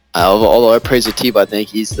 although I praise Atiba, I think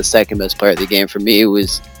he's the second best player of the game. For me, it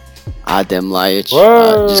was Adem Ljajic.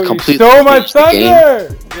 Whoa, just completely so much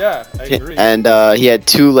thunder! Yeah, I agree. And he had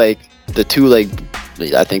two I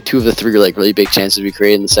think two of the three really big chances we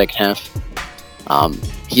created in the second half.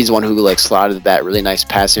 He's the one who slotted that really nice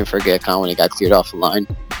passing for Gekon when he got cleared off the line,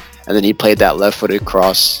 and then he played that left-footed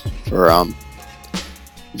cross for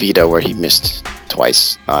Vida where he missed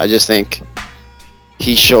twice. I just think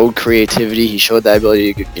he showed creativity. He showed that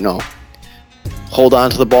ability to hold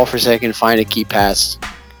on to the ball for a second, find a key pass.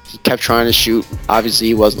 He kept trying to shoot. Obviously,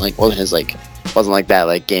 he wasn't like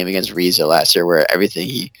that game against Riza last year where everything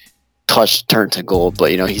he touched turned to gold.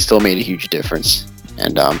 But he still made a huge difference,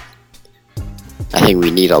 and I think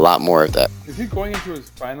we need a lot more of that. Is he going into his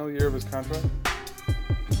final year of his contract?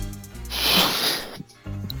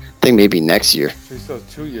 I think maybe next year. So he still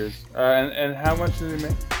has 2 years. And how much does he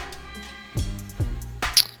make?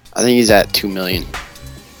 I think he's at $2 million.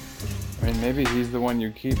 I mean, maybe he's the one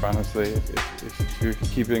you keep, honestly, if you're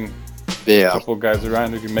keeping a couple guys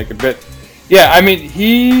around who can make a bit. Yeah, I mean,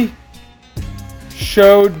 he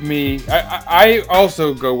showed me. I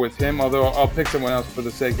also go with him, although I'll pick someone else for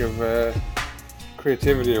the sake of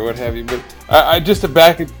creativity or what have you. But just to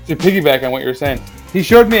piggyback on what you're saying, he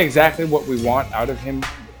showed me exactly what we want out of him,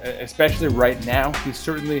 especially right now. He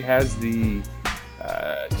certainly has the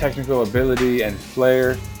technical ability and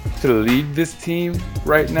flair to lead this team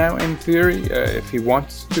right now, in theory, if he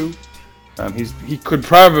wants to. He could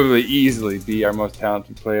probably easily be our most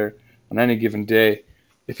talented player on any given day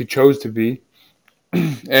if he chose to be.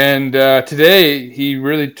 And today, he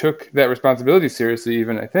really took that responsibility seriously,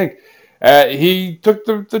 even, I think. He took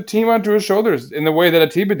the team onto his shoulders in the way that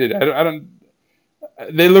Atiba did.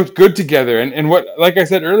 they looked good together. And what, like I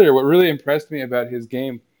said earlier, what really impressed me about his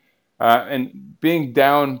game, and being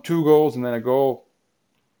down 2 goals and then a goal,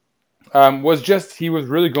 was just he was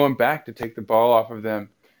really going back to take the ball off of them.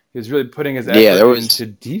 He was really putting his effort into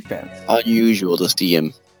defense. Unusual to see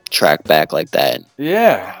him track back like that.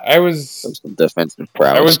 Yeah, I was Some defensive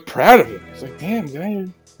prowess. I was proud of him. I was like, damn, guy, you're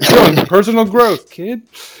showing personal growth, kid.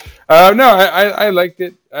 No, I liked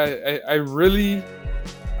it. I really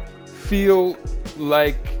feel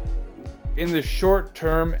like in the short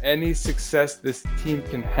term, any success this team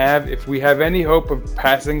can have, if we have any hope of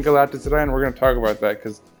passing Galatasaray, and we're going to talk about that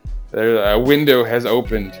because a window has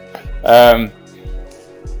opened.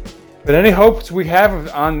 But any hopes we have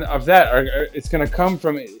of that it's going to come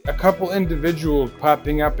from a couple individuals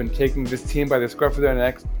popping up and taking this team by the scruff of their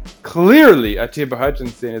necks. Clearly, Atiba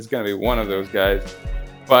Hutchinson is going to be one of those guys.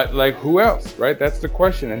 But, like, who else, right? That's the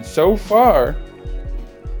question. And so far,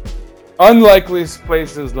 unlikely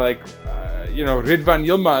places like, Ridvan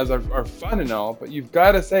Yilmaz are fun and all, but you've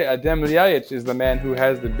got to say Adem Ljajic is the man who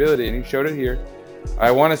has the ability, and he showed it here. I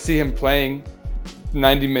want to see him playing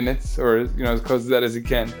 90 minutes, or as close to that as he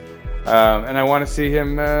can. And I want to see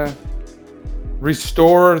him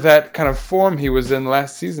restore that kind of form he was in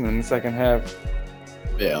last season in the second half.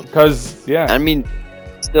 Yeah. Because, I mean,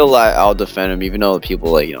 still, I'll defend him, even though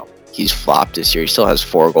people, he's flopped this year. He still has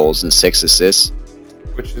 4 goals and 6 assists.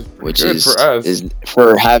 Which is good for us. Is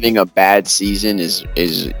for having a bad season is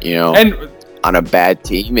and on a bad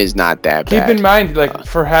team is not that bad. Keep in mind,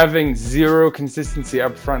 for having zero consistency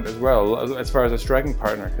up front as well, as far as a striking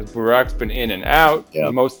partner, because Burak's been in and out,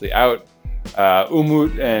 mostly out.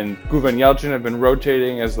 Umut and Guven Yalchin have been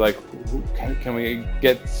rotating as can we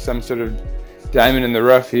get some sort of diamond in the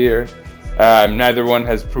rough here? Neither one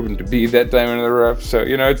has proven to be that diamond in the rough. So,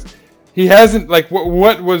 he hasn't,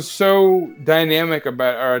 what was so dynamic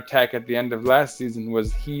about our attack at the end of last season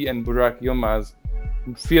was he and Burak Yilmaz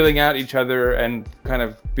feeling out each other and kind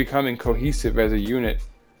of becoming cohesive as a unit.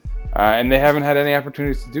 And they haven't had any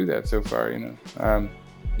opportunities to do that so far,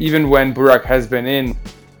 Even when Burak has been in,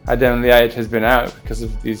 Adem Ljajic has been out because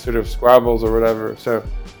of these sort of squabbles or whatever. So,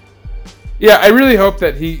 yeah, I really hope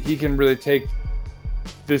that he can really take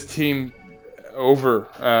this team over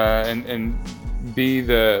and be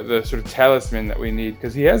the sort of talisman that we need,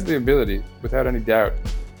 because he has the ability, without any doubt.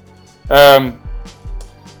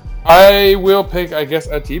 I will pick, I guess,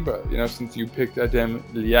 Atiba, since you picked Adem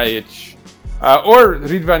Ljajic. Or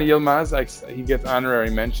Ridvan Yilmaz, he gets honorary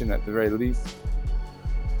mention at the very least.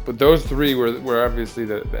 But those 3 were obviously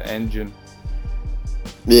the engine.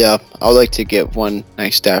 Yeah, I would like to get one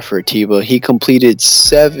nice stat for Atiba. He completed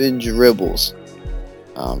 7 dribbles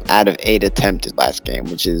out of 8 attempted last game,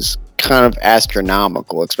 which is kind of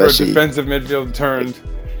astronomical, especially for a defensive midfield turned.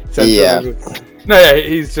 Yeah. No, yeah,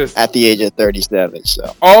 he's just at the age of 37.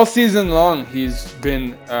 So all season long, he's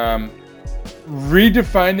been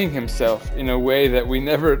redefining himself in a way that we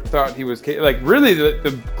never thought he was capable. Really,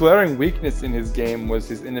 the glaring weakness in his game was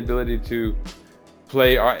his inability to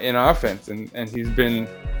play in offense, and he's been,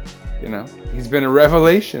 he's been a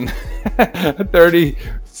revelation, a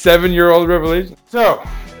 37-year-old revelation. So,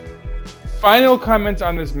 final comments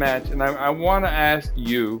on this match, and I want to ask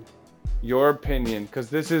you your opinion, because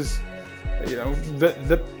this is,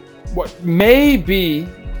 what may be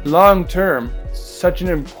long term such an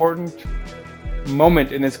important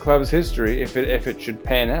moment in this club's history if it should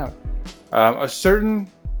pan out. A certain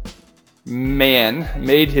man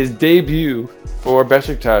made his debut for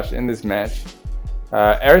Beşiktaş in this match.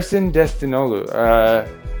 Ersin Destinoğlu,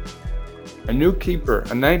 a new keeper,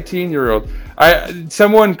 a 19-year-old.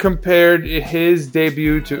 Someone compared his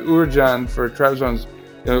debut to Uğurcan for Trabzon's.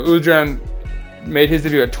 Uğurcan made his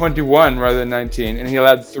debut at 21 rather than 19, and he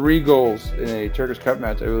allowed 3 goals in a Turkish Cup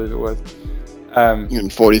match, I believe it was. In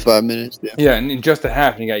 45 minutes. Yeah, and in just a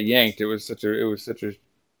half, and he got yanked. It was such a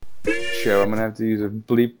show. I'm gonna have to use a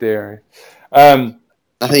bleep there. I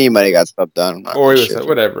think he might have got stuff done. Or sure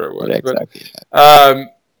whatever it was. Exactly.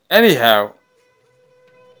 Anyhow,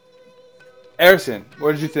 Ersin,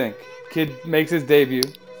 what did you think? Kid makes his debut.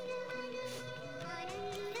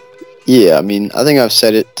 Yeah, I mean, I think I've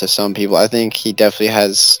said it to some people. I think he definitely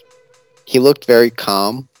has. He looked very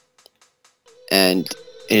calm, and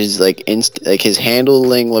his his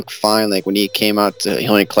handling looked fine. Like when he came out, he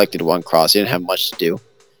only collected 1 cross. He didn't have much to do,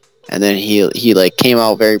 and then he came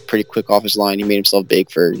out pretty quick off his line. He made himself big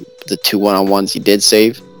for the 2 1-on-1s he did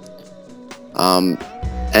save.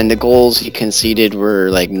 And the goals he conceded were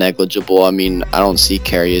negligible. I mean, I don't see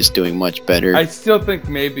Karius doing much better. I still think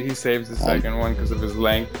maybe he saves the second one because of his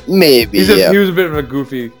length. Maybe, He was a bit of a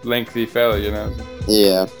goofy, lengthy fella,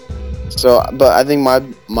 Yeah. So, but I think my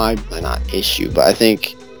not issue, but I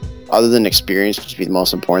think other than experience, which would be the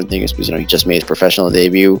most important thing, is because he just made his professional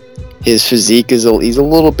debut. His physique he's a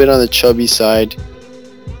little bit on the chubby side,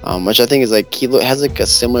 which I think is has a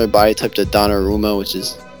similar body type to Donnarumma, which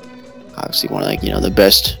is obviously one of the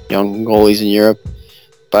best young goalies in Europe.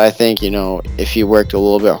 But I think if he worked a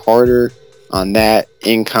little bit harder on that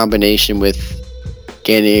in combination with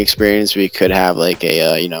gaining experience, we could have a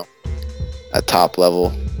top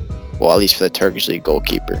level, well, at least for the Turkish league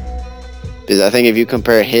goalkeeper. Because I think if you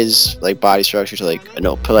compare his body structure to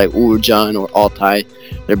Uğurcan or Altay,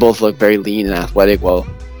 they both look very lean and athletic. Well,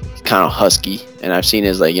 he's kind of husky, and I've seen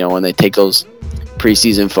his when they take those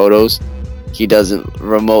preseason photos, he doesn't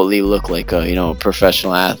remotely look like a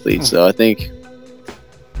professional athlete. So I think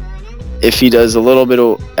if he does a little bit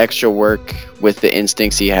of extra work with the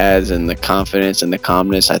instincts he has and the confidence and the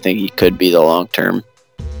calmness, I think he could be the long-term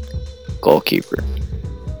goalkeeper.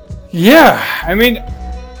 Yeah, I mean,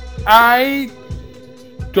 I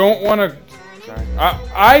don't want to.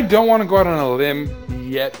 I don't want to go out on a limb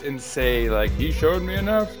yet and say he showed me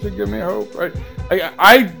enough to give me hope.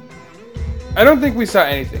 I don't think we saw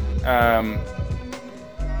anything.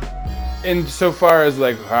 Insofar as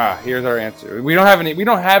here's our answer. We don't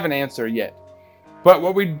have an answer yet. But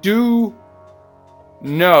what we do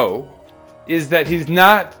know is that he's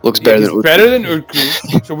not better than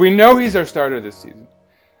Utku. So we know he's our starter this season.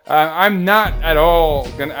 I'm not at all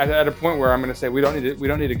at a point where I'm gonna say we don't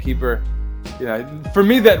need a keeper. For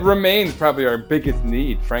me, that remains probably our biggest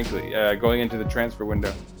need, frankly, going into the transfer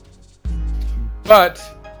window. But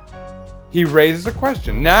he raises a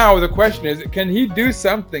question. Now the question is, can he do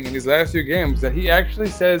something in these last few games that he actually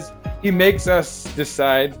says he makes us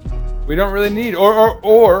decide we don't really need,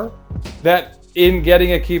 or that in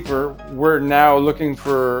getting a keeper we're now looking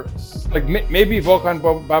for maybe Volkan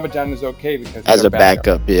Babacan is okay because as a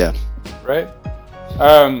backup, yeah, right.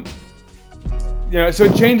 So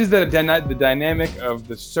it changes the dynamic of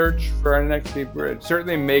the search for our next keeper. It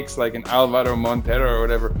certainly makes an Alvaro Montero or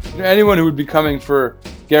whatever. Anyone who would be coming for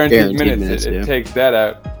guaranteed minutes, it takes that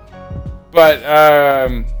out. But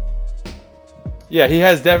he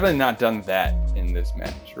has definitely not done that in this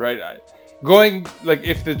match, right?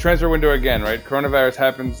 If the transfer window again, right? Coronavirus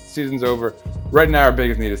happens, season's over. Right now, our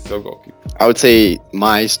biggest need is still goalkeeper. I would say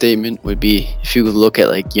my statement would be if you look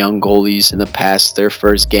at young goalies in the past, their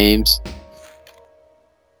first games.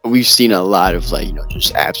 We've seen a lot of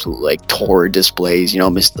just absolute torrid displays. I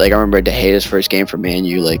remember De Gea's first game for Man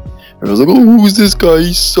U. Everyone's "Oh, who's this guy?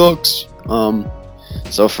 He sucks."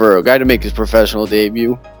 So for a guy to make his professional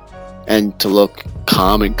debut and to look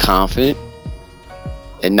calm and confident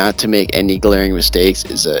and not to make any glaring mistakes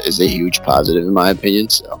is a huge positive in my opinion.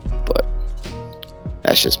 So, but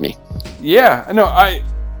that's just me. Yeah, no, I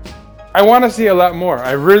want to see a lot more.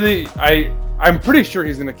 I'm pretty sure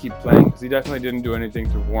he's going to keep playing because he definitely didn't do anything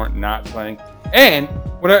to warrant not playing. And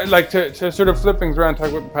what I like to sort of flip things around,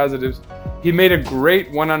 talk about the positives, he made a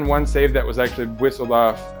great one-on-one save that was actually whistled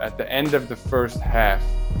off at the end of the first half,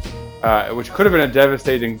 which could have been a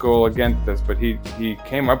devastating goal against us, but he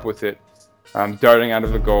came up with it, darting out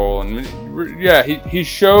of the goal. And yeah, he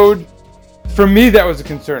showed, for me, that was a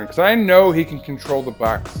concern because I know he can control the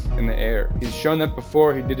box in the air. He's shown that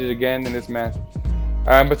before. He did it again in this match.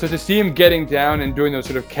 But so to see him getting down and doing those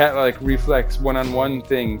sort of cat-like reflex one-on-one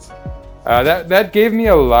things, that gave me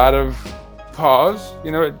a lot of pause.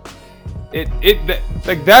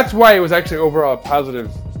 That's why it was actually overall a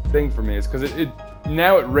positive thing for me, is because it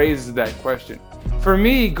raises that question. For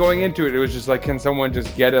me, going into it, it was just can someone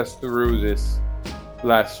just get us through this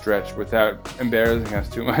last stretch without embarrassing us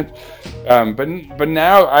too much? But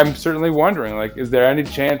now I'm certainly wondering, is there any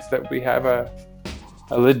chance that we have a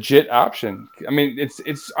legit option? I mean,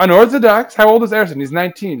 it's unorthodox. How old is Ersin? He's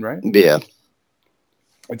 19, right? Yeah.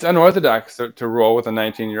 It's unorthodox to roll with a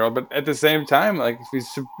 19-year-old, but at the same time,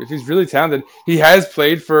 if he's really talented, he has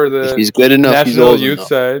played for the he's good enough, national youth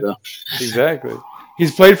side. So. Exactly.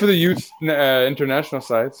 He's played for the youth international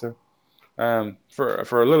side, so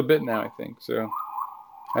for a little bit now, I think. So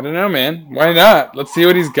I don't know, man. Why not? Let's see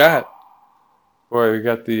what he's got. Boy, we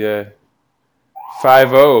got the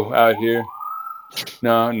 5-0 out here.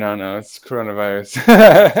 No, it's coronavirus.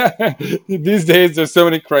 These days, there's so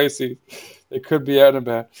many crises. They could be out and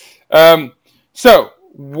about. So,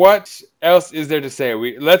 what else is there to say?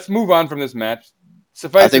 Let's move on from this match.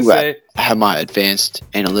 Suffice to say, I have my advanced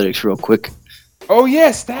analytics real quick. Oh yeah,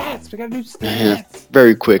 stats. We gotta do stats. Yeah,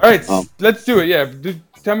 very quick. All right, let's do it. Yeah,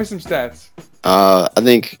 tell me some stats. I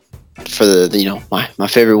think for my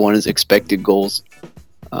favorite one is expected goals.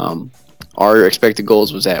 Our expected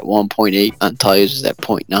goals was at 1.8. Antalya's was at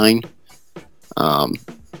 0.9.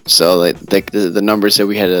 So like the numbers said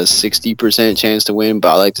we had a 60% chance to win, but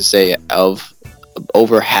I like to say of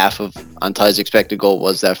over half of Antalya's expected goal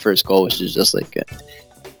was that first goal, which is just like an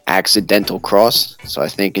accidental cross. So I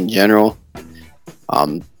think in general,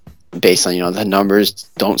 based on the numbers,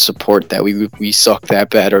 don't support that we suck that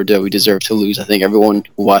bad or that we deserve to lose. I think everyone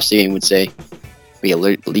who watched the game would say we at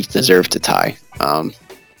least deserve to tie,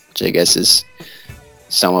 which I guess is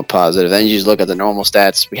somewhat positive. Then you just look at the normal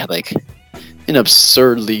stats. We had like an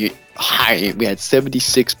absurdly high. We had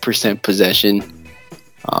 76% possession,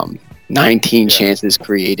 19 chances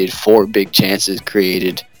created, 4 big chances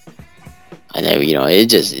created, and then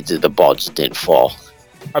the ball just didn't fall.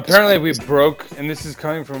 Apparently, we broke, and this is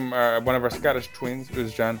coming from one of our Scottish twins, it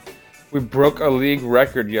was John. We broke a league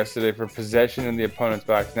record yesterday for possession in the opponent's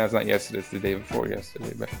box. Now it's not yesterday; it's the day before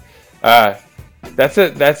yesterday. But that's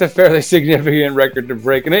a fairly significant record to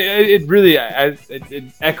break, and it really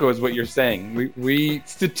echoes what you're saying. We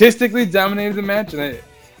statistically dominated the match, and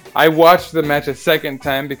I watched the match a second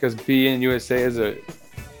time because beIN USA is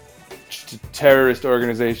just a terrorist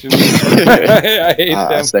organization. I hate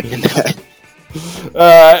them. Second that.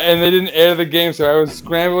 And they didn't air the game, so I was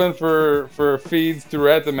scrambling for feeds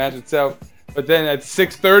throughout the match itself. But then at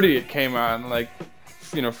 6:30 it came on,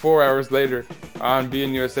 4 hours later on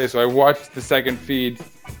beIN USA. So I watched the second feed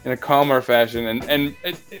in a calmer fashion, and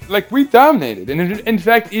we dominated. And in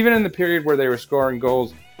fact, even in the period where they were scoring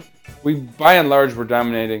goals, we by and large were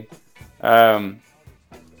dominating.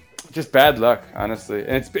 Just bad luck, honestly,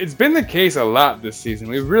 and it's been the case a lot this season.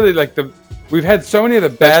 We really we've had so many of the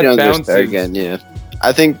bad bounces. Again, yeah.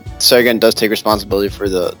 I think Sergen does take responsibility for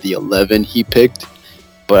the 11 he picked,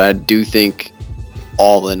 but I do think,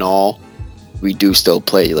 all in all, we do still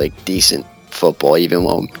play decent football even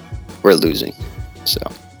when we're losing. So.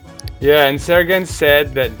 Yeah, and Sergen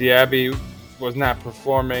said that Diaby was not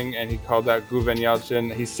performing, and he called out Guven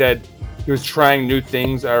Yalchin. He said he was trying new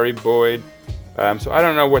things, Ari Boyd. So I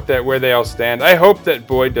don't know where they all stand. I hope that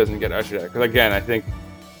Boyd doesn't get ushered out, because again, I think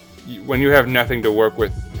when you have nothing to work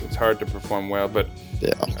with, it's hard to perform well. But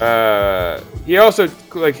he also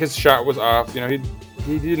his shot was off. He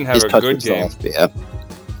didn't have a good game. Off, yeah.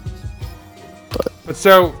 But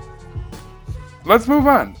so let's move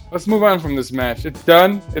on. Let's move on from this match. It's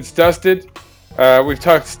done. It's dusted. We've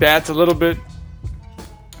talked stats a little bit.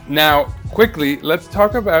 Now, quickly, let's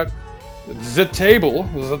talk about the table.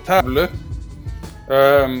 The table.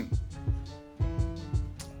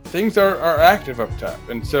 Things are active up top,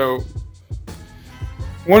 and so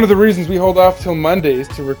one of the reasons we hold off till Mondays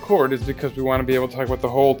to record is because we want to be able to talk about the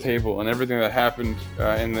whole table and everything that happened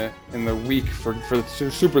in the week for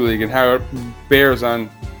the Super League and how it bears on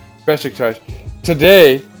Beşiktaş.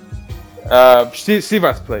 Today,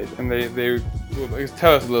 Sivas played, and they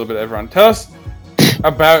tell us a little bit, everyone. Tell us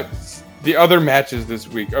about the other matches this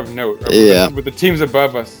week of note, with the teams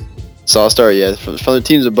above us. So I'll start, from the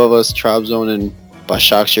teams above us. Trabzon and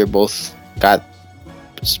Başakşehir both got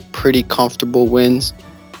pretty comfortable wins.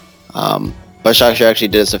 Başakşehir actually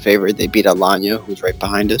did us a favor. They beat Alanya, who's right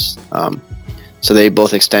behind us. So they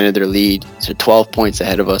both extended their lead to 12 points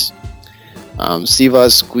ahead of us.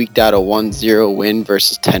 Sivas squeaked out a 1-0 win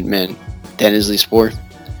versus 10-man Denizlispor.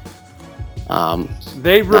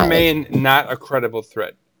 They remain not a credible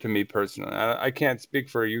threat to me personally. I can't speak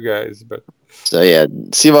for you guys, but so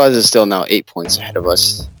Sivas is still now 8 points ahead of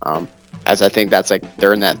us. As I think that's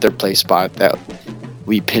they're in that third place spot that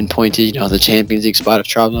we pinpointed. The Champions League spot if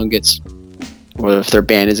Trabzon gets, or if their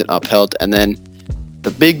ban isn't upheld. And then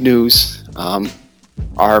the big news,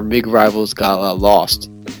 our big rivals got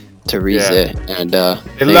lost to Rize, and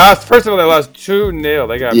they lost. First of all, they lost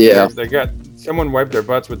 2-0. They got someone wiped their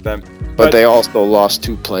butts with them. But they also lost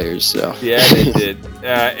 2 players. So yeah, they did,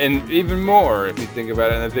 and even more if you think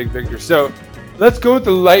about it in the big picture. So let's go with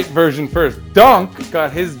the light version first. Donk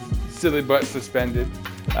got his silly butt suspended,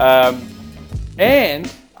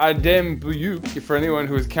 and Adem Büyük, for anyone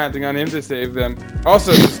who is counting on him to save them,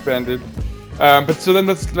 also suspended. But so then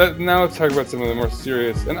let's talk about some of the more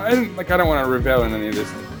serious. And I don't want to revel in any of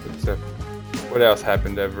this. Except what else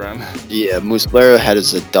happened, everyone? Yeah, Muslera had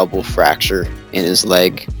a double fracture in his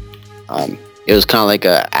leg. It was kind of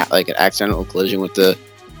like an accidental collision with the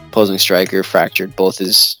opposing striker. Fractured both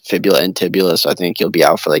his fibula and tibia, so I think he'll be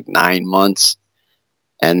out for 9 months.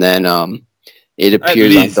 And then it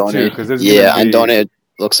appears Andone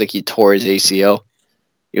looks like he tore his ACL.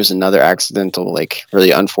 It was another accidental,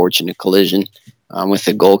 really unfortunate collision with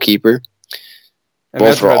the goalkeeper. And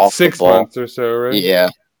both were off 6 months or so, right? Yeah,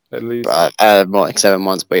 at least 7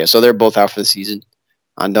 months. But so they're both out for the season.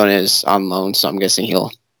 Andone is on loan, so I'm guessing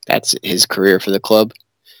that's his career for the club.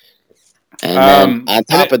 And then on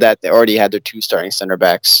top of that, they already had their 2 starting center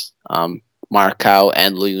backs, Marcao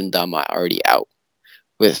and Luyendama, already out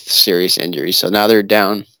with serious injuries. So now they're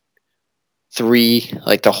down 3,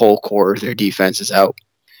 like the whole core of their defense is out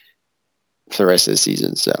for the rest of the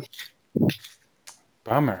season. So,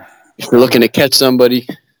 bummer. If you're looking to catch somebody,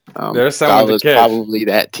 there's someone to catch. Probably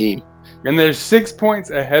that team. And they're 6 points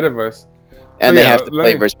ahead of us. And they have to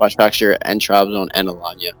play versus Başakşehir and Trabzon and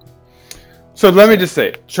Alanya. So let me just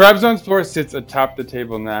say, Trabzonspor sits atop the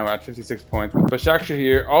table now at 56 points.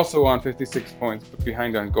 Başakşehir also on 56 points, but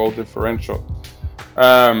behind on goal differential.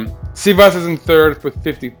 Sivas is in third with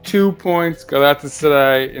 52 points.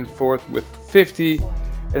 Galatasaray in fourth with 50.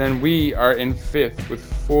 And then we are in fifth with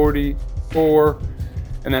 44.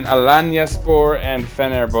 And then Alanyaspor and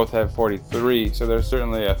Fener both have 43. So there's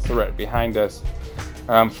certainly a threat behind us.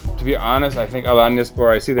 To be honest, I think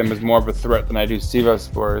Alanyaspor, I see them as more of a threat than I do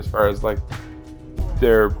Sivasspor as far as like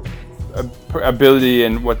their ability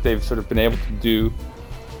and what they've sort of been able to do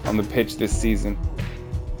on the pitch this season.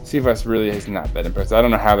 Sivas really is not that impressive. I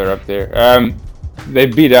don't know how they're up there. They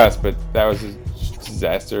beat us, but that was a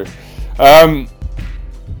disaster.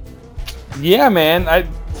 Yeah, man.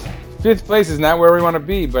 Fifth place is not where we want to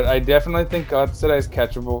be, but I definitely think Galatasaray is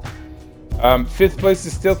catchable. Fifth place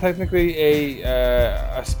is still technically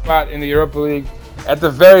a spot in the Europa League. At the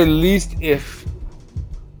very least, if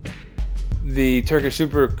the Turkish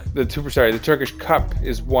Cup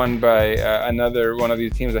is won by another one of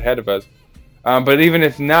these teams ahead of us. But even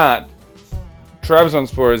if not,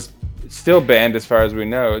 Trabzonspor is still banned as far as we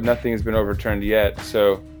know. Nothing has been overturned yet.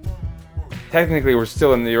 So technically, we're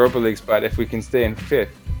still in the Europa League spot if we can stay in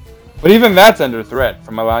fifth. But even that's under threat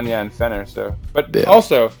from Alanya and Fener. So,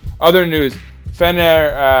 also other news: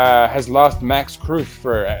 Fener has lost Max Cruz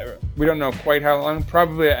for we don't know quite how long.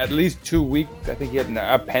 Probably at least 2 weeks. I think he had an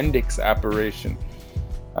appendix operation.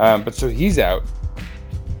 But so he's out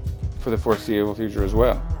for the foreseeable future as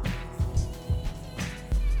well.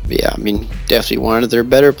 Yeah, I mean, definitely one of their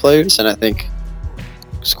better players, and I think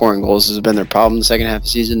scoring goals has been their problem the second half of the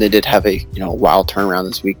season. They did have a wild turnaround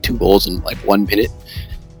this week, 2 goals in like 1 minute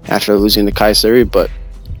after losing to Kayseri, but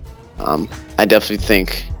I definitely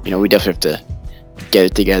think we definitely have to get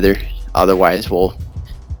it together. Otherwise,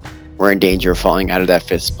 we're in danger of falling out of that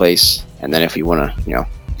 5th place. And then if we want to,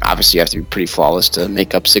 obviously you have to be pretty flawless to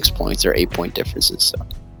make up 6 points or 8-point differences. So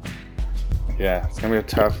yeah, it's gonna be a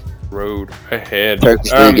tough road ahead.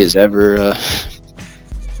 Turkish league is ever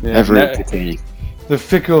entertaining. The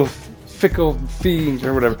fickle fiends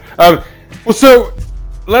or whatever. Well, so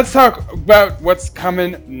let's talk about what's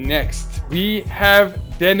coming next. We have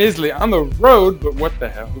Denizli on the road, but what the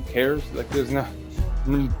hell? Who cares? Like, there's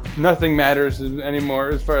nothing matters anymore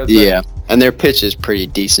as far as and their pitch is pretty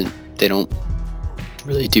decent. They don't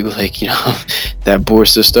really do that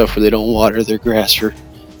Borsa stuff where they don't water their grass for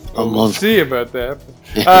a month. We'll see about that.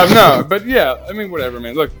 No, but yeah, I mean, whatever,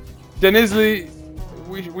 man. Look, Denizli,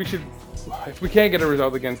 we should. If we can't get a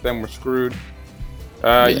result against them, we're screwed.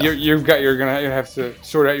 You're gonna have to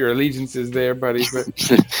sort out your allegiances there, buddy. But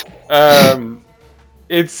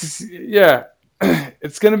it's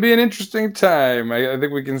gonna be an interesting time. I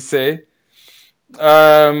think we can say.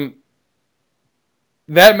 That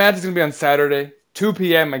match is gonna be on Saturday, 2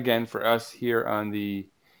 p.m. again for us here on the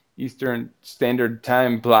Eastern Standard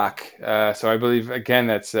Time block. So I believe again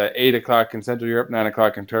that's 8 o'clock in Central Europe, 9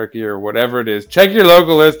 o'clock in Turkey, or whatever it is. Check your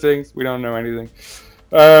local listings. We don't know anything.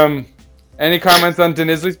 Any comments on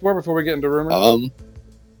Denizlispor before we get into rumors?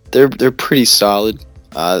 They're pretty solid.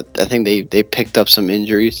 I think they picked up some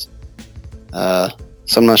injuries. So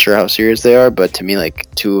I'm not sure how serious they are, but to me,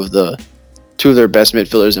 like two of their best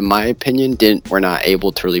midfielders, in my opinion, were not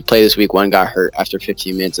able to really play this week. One got hurt after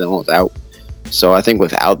 15 minutes and one was out. So I think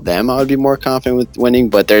without them, I would be more confident with winning.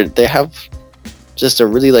 But they have just a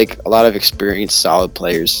really a lot of experienced, solid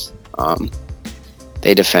players.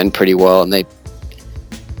 They defend pretty well, and they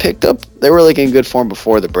were in good form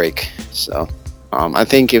before the break. So I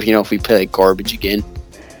think if we play like garbage again,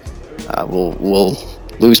 we'll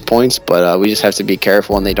lose points. But we just have to be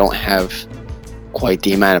careful, and they don't have quite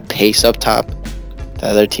the amount of pace up top that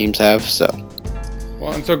other teams have. So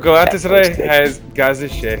and so Galatasaray has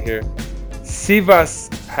Gazişehir. Sivas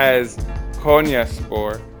has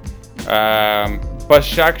Konyaspor.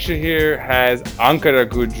 Başakşehir has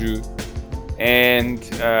Ankaragücü. And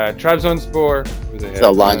Trabzonspor. It's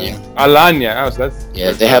Alanya. Alanya. Oh, so that's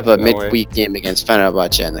they have a midweek game against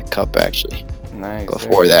Fenerbahce in the cup actually. Nice.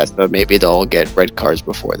 Before that, so maybe they'll get red cards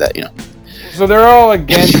before that. So they're all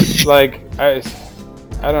against I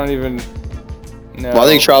don't even know. Well, I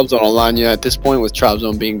think Trabzon Alanya at this point, with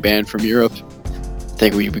Trabzon being banned from Europe, I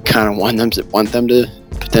think we kind of want them to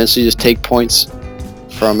potentially just take points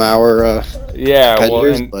from our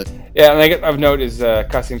competitors. And of note is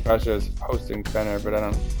Kasim Pasha is hosting Fener, but I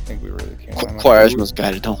don't think we really care. Quaresma's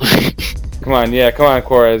got it, don't we? Come on,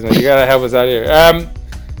 Quaresma. You gotta help us out here. I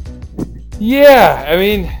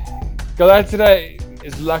mean, Galatasaray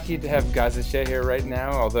is lucky to have Gazişehir right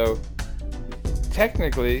now, although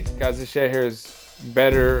technically Gazişehir is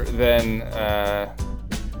better than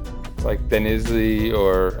Denizli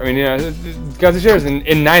Gazişehir is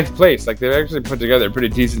in ninth place. Like, they've actually put together a pretty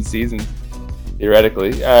decent season,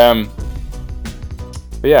 theoretically.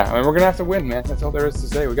 But yeah, I mean, we're gonna have to win, man. That's all there is to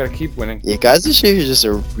say. We gotta keep winning. Yeah, Gazişehir is just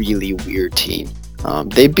a really weird team.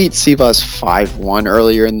 They beat Sivas 5-1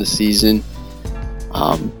 earlier in the season.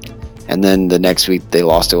 And then the next week they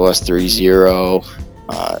lost to us 3-0.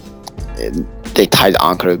 They tied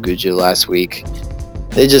Ankara Gücü last week.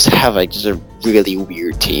 They just have just a really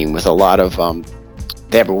weird team with a lot of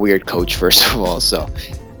they have a weird coach, first of all, so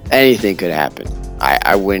anything could happen.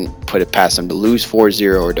 I wouldn't put it past them to lose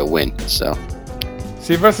 4-0 or to win. So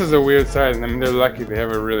Sivas is a weird side, and I mean, they're lucky they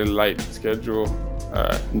have a really light schedule.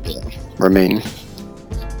 Remaining.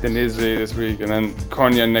 Denizli this week, and then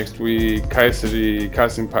Konya next week, Kayseri,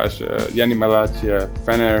 Kasim Pasha, Yeni Malatya,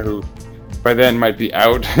 Fener, who by then might be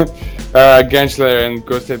out, Gençler, and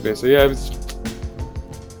Göztepe. So yeah, it's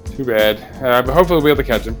too bad. But hopefully we'll be able to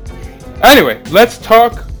catch him. Anyway, let's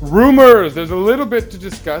talk rumors. There's a little bit to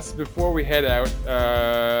discuss before we head out.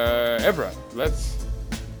 Evra,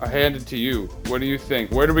 I hand it to you. What do you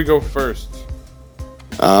think? Where do we go first?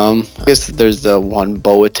 I guess there's the one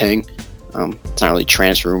Boateng. It's not really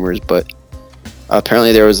transfer rumors, but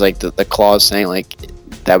apparently there was the clause saying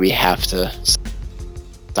that we have to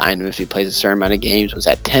sign him if he plays a certain amount of games. Was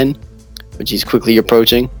at 10, which he's quickly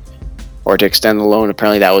approaching, or to extend the loan.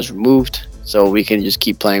 Apparently that was removed, so we can just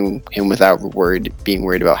keep playing him without being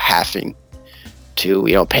worried about having to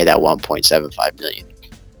pay that 1.75 million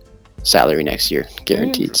salary next year,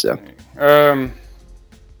 guaranteed. So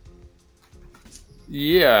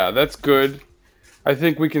yeah, that's good. I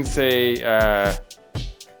think we can say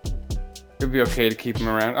it'd be okay to keep him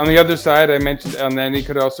around. On the other side, I mentioned El Neni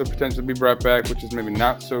could also potentially be brought back, which is maybe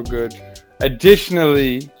not so good.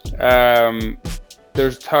 Additionally,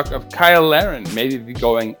 there's talk of Kyle Larin maybe be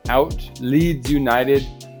going out. Leeds United,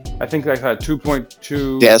 I think I saw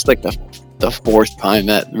 2.2. Yeah, it's the fourth time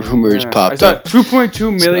that rumors popped up. up. I saw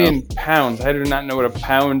 2.2 million pounds. I do not know what a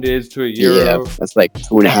pound is to a euro. Yeah, that's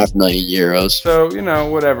 2.5 million euros. So,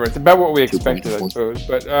 whatever. It's about what we expected, I suppose.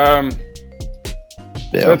 But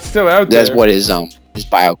that's still out there. That's what his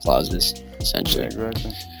buyout clause is, essentially. Yeah,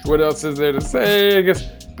 exactly. What else is there to say? I guess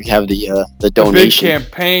we have the donation. The big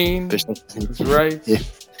campaign. That's right. Yeah.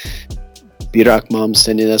 Birak Mom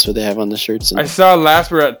sending us what they have on the shirts. I saw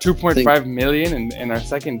last we're at 2.5 million in our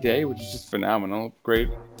second day, which is just phenomenal. Great.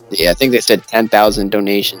 Yeah, I think they said 10,000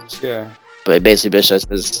 donations. Yeah. But basically,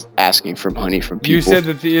 Beşiktaş is asking for money from people. You said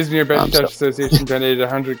that the Izmir Beşiktaş Association donated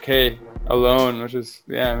 100K alone, which is,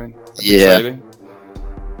 exciting.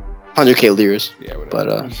 100K liras. Yeah,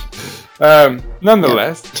 whatever. But,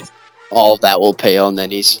 nonetheless. All of that will pay on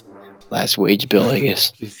Nenny's last wage bill, I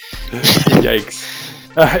guess. Yikes.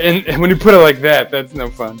 And when you put it like that, that's no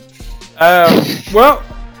fun. So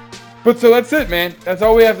that's it, man. That's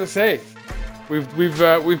all we have to say.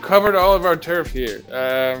 We've covered all of our turf here.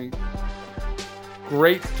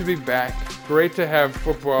 Great to be back. Great to have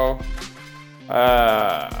football.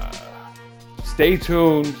 Stay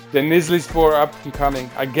tuned. Denizlispor up and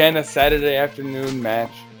coming. Again, a Saturday afternoon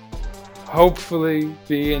match. Hopefully,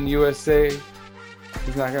 be in USA.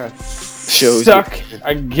 He's not gonna suck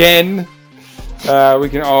again. We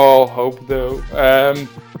can all hope, though.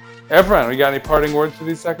 Efren, we got any parting words for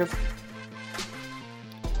these suckers?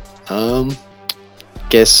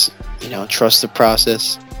 Guess, trust the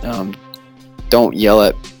process. Don't yell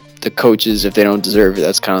at the coaches if they don't deserve it.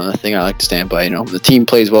 That's kind of the thing I like to stand by. The team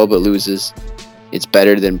plays well but loses. It's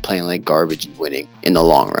better than playing like garbage and winning in the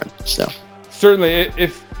long run. So certainly,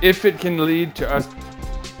 if it can lead to us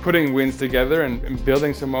putting wins together and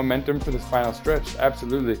building some momentum for this final stretch,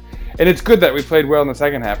 absolutely. And it's good that we played well in the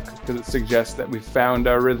second half because it suggests that we found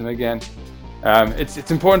our rhythm again.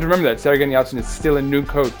 It's important to remember that Sergen Yalçın is still a new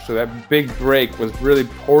coach, so that big break was really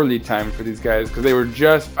poorly timed for these guys because they were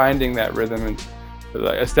just finding that rhythm and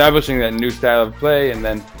establishing that new style of play, and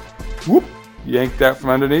then whoop, yanked out from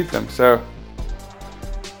underneath them. So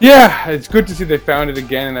yeah, it's good to see they found it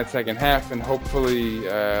again in that second half, and hopefully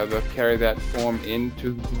they'll carry that form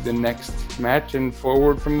into the next match and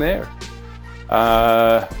forward from there.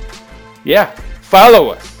 Follow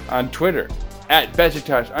us on Twitter at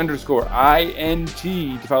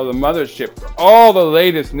Beşiktaş_INT to follow the mothership for all the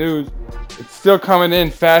latest news. It's still coming in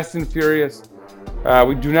fast and furious.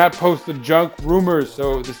 We do not post the junk rumors,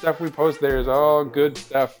 so the stuff we post there is all good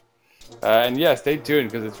stuff. And yeah, stay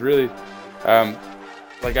tuned because it's really,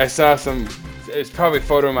 like I saw some, it's probably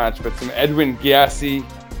photo match, but some Edwin Giassi.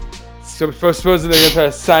 So supposedly they're going to try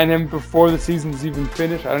to sign him before the season's even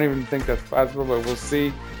finished. I don't even think that's possible, but we'll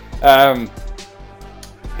see.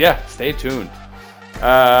 Yeah, stay tuned.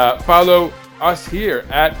 Follow us here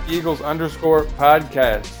at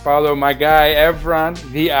Eagles_podcast. Follow my guy Evron,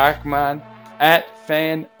 the Achman, at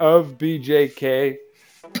fan of BJK.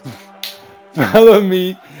 Follow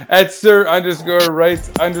me at Sir_Rice_a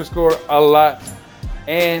lot.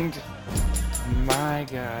 And my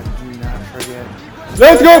God, do not forget.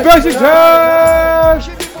 Let's go Beşiktaş!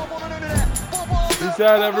 Peace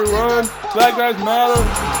out, everyone. Black Lives Matter.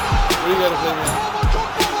 What do you gotta say, man?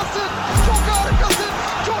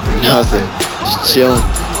 Nothing. Just chilling.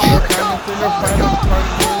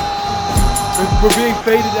 We're being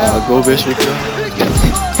faded out. Go Beşiktaş. I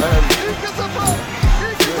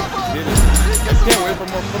can't wait for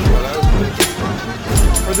more football.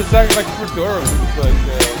 For the second, like for Durham, it's like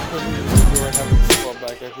couldn't even enjoy having football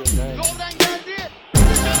back. I feel bad.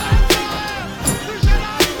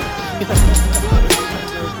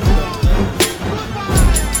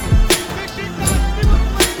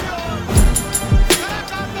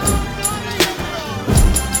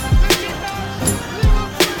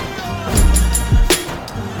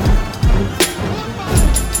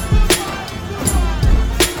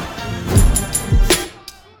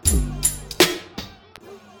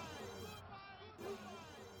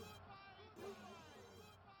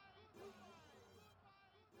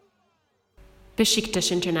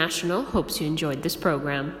 Beşiktaş International hopes you enjoyed this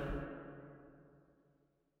program.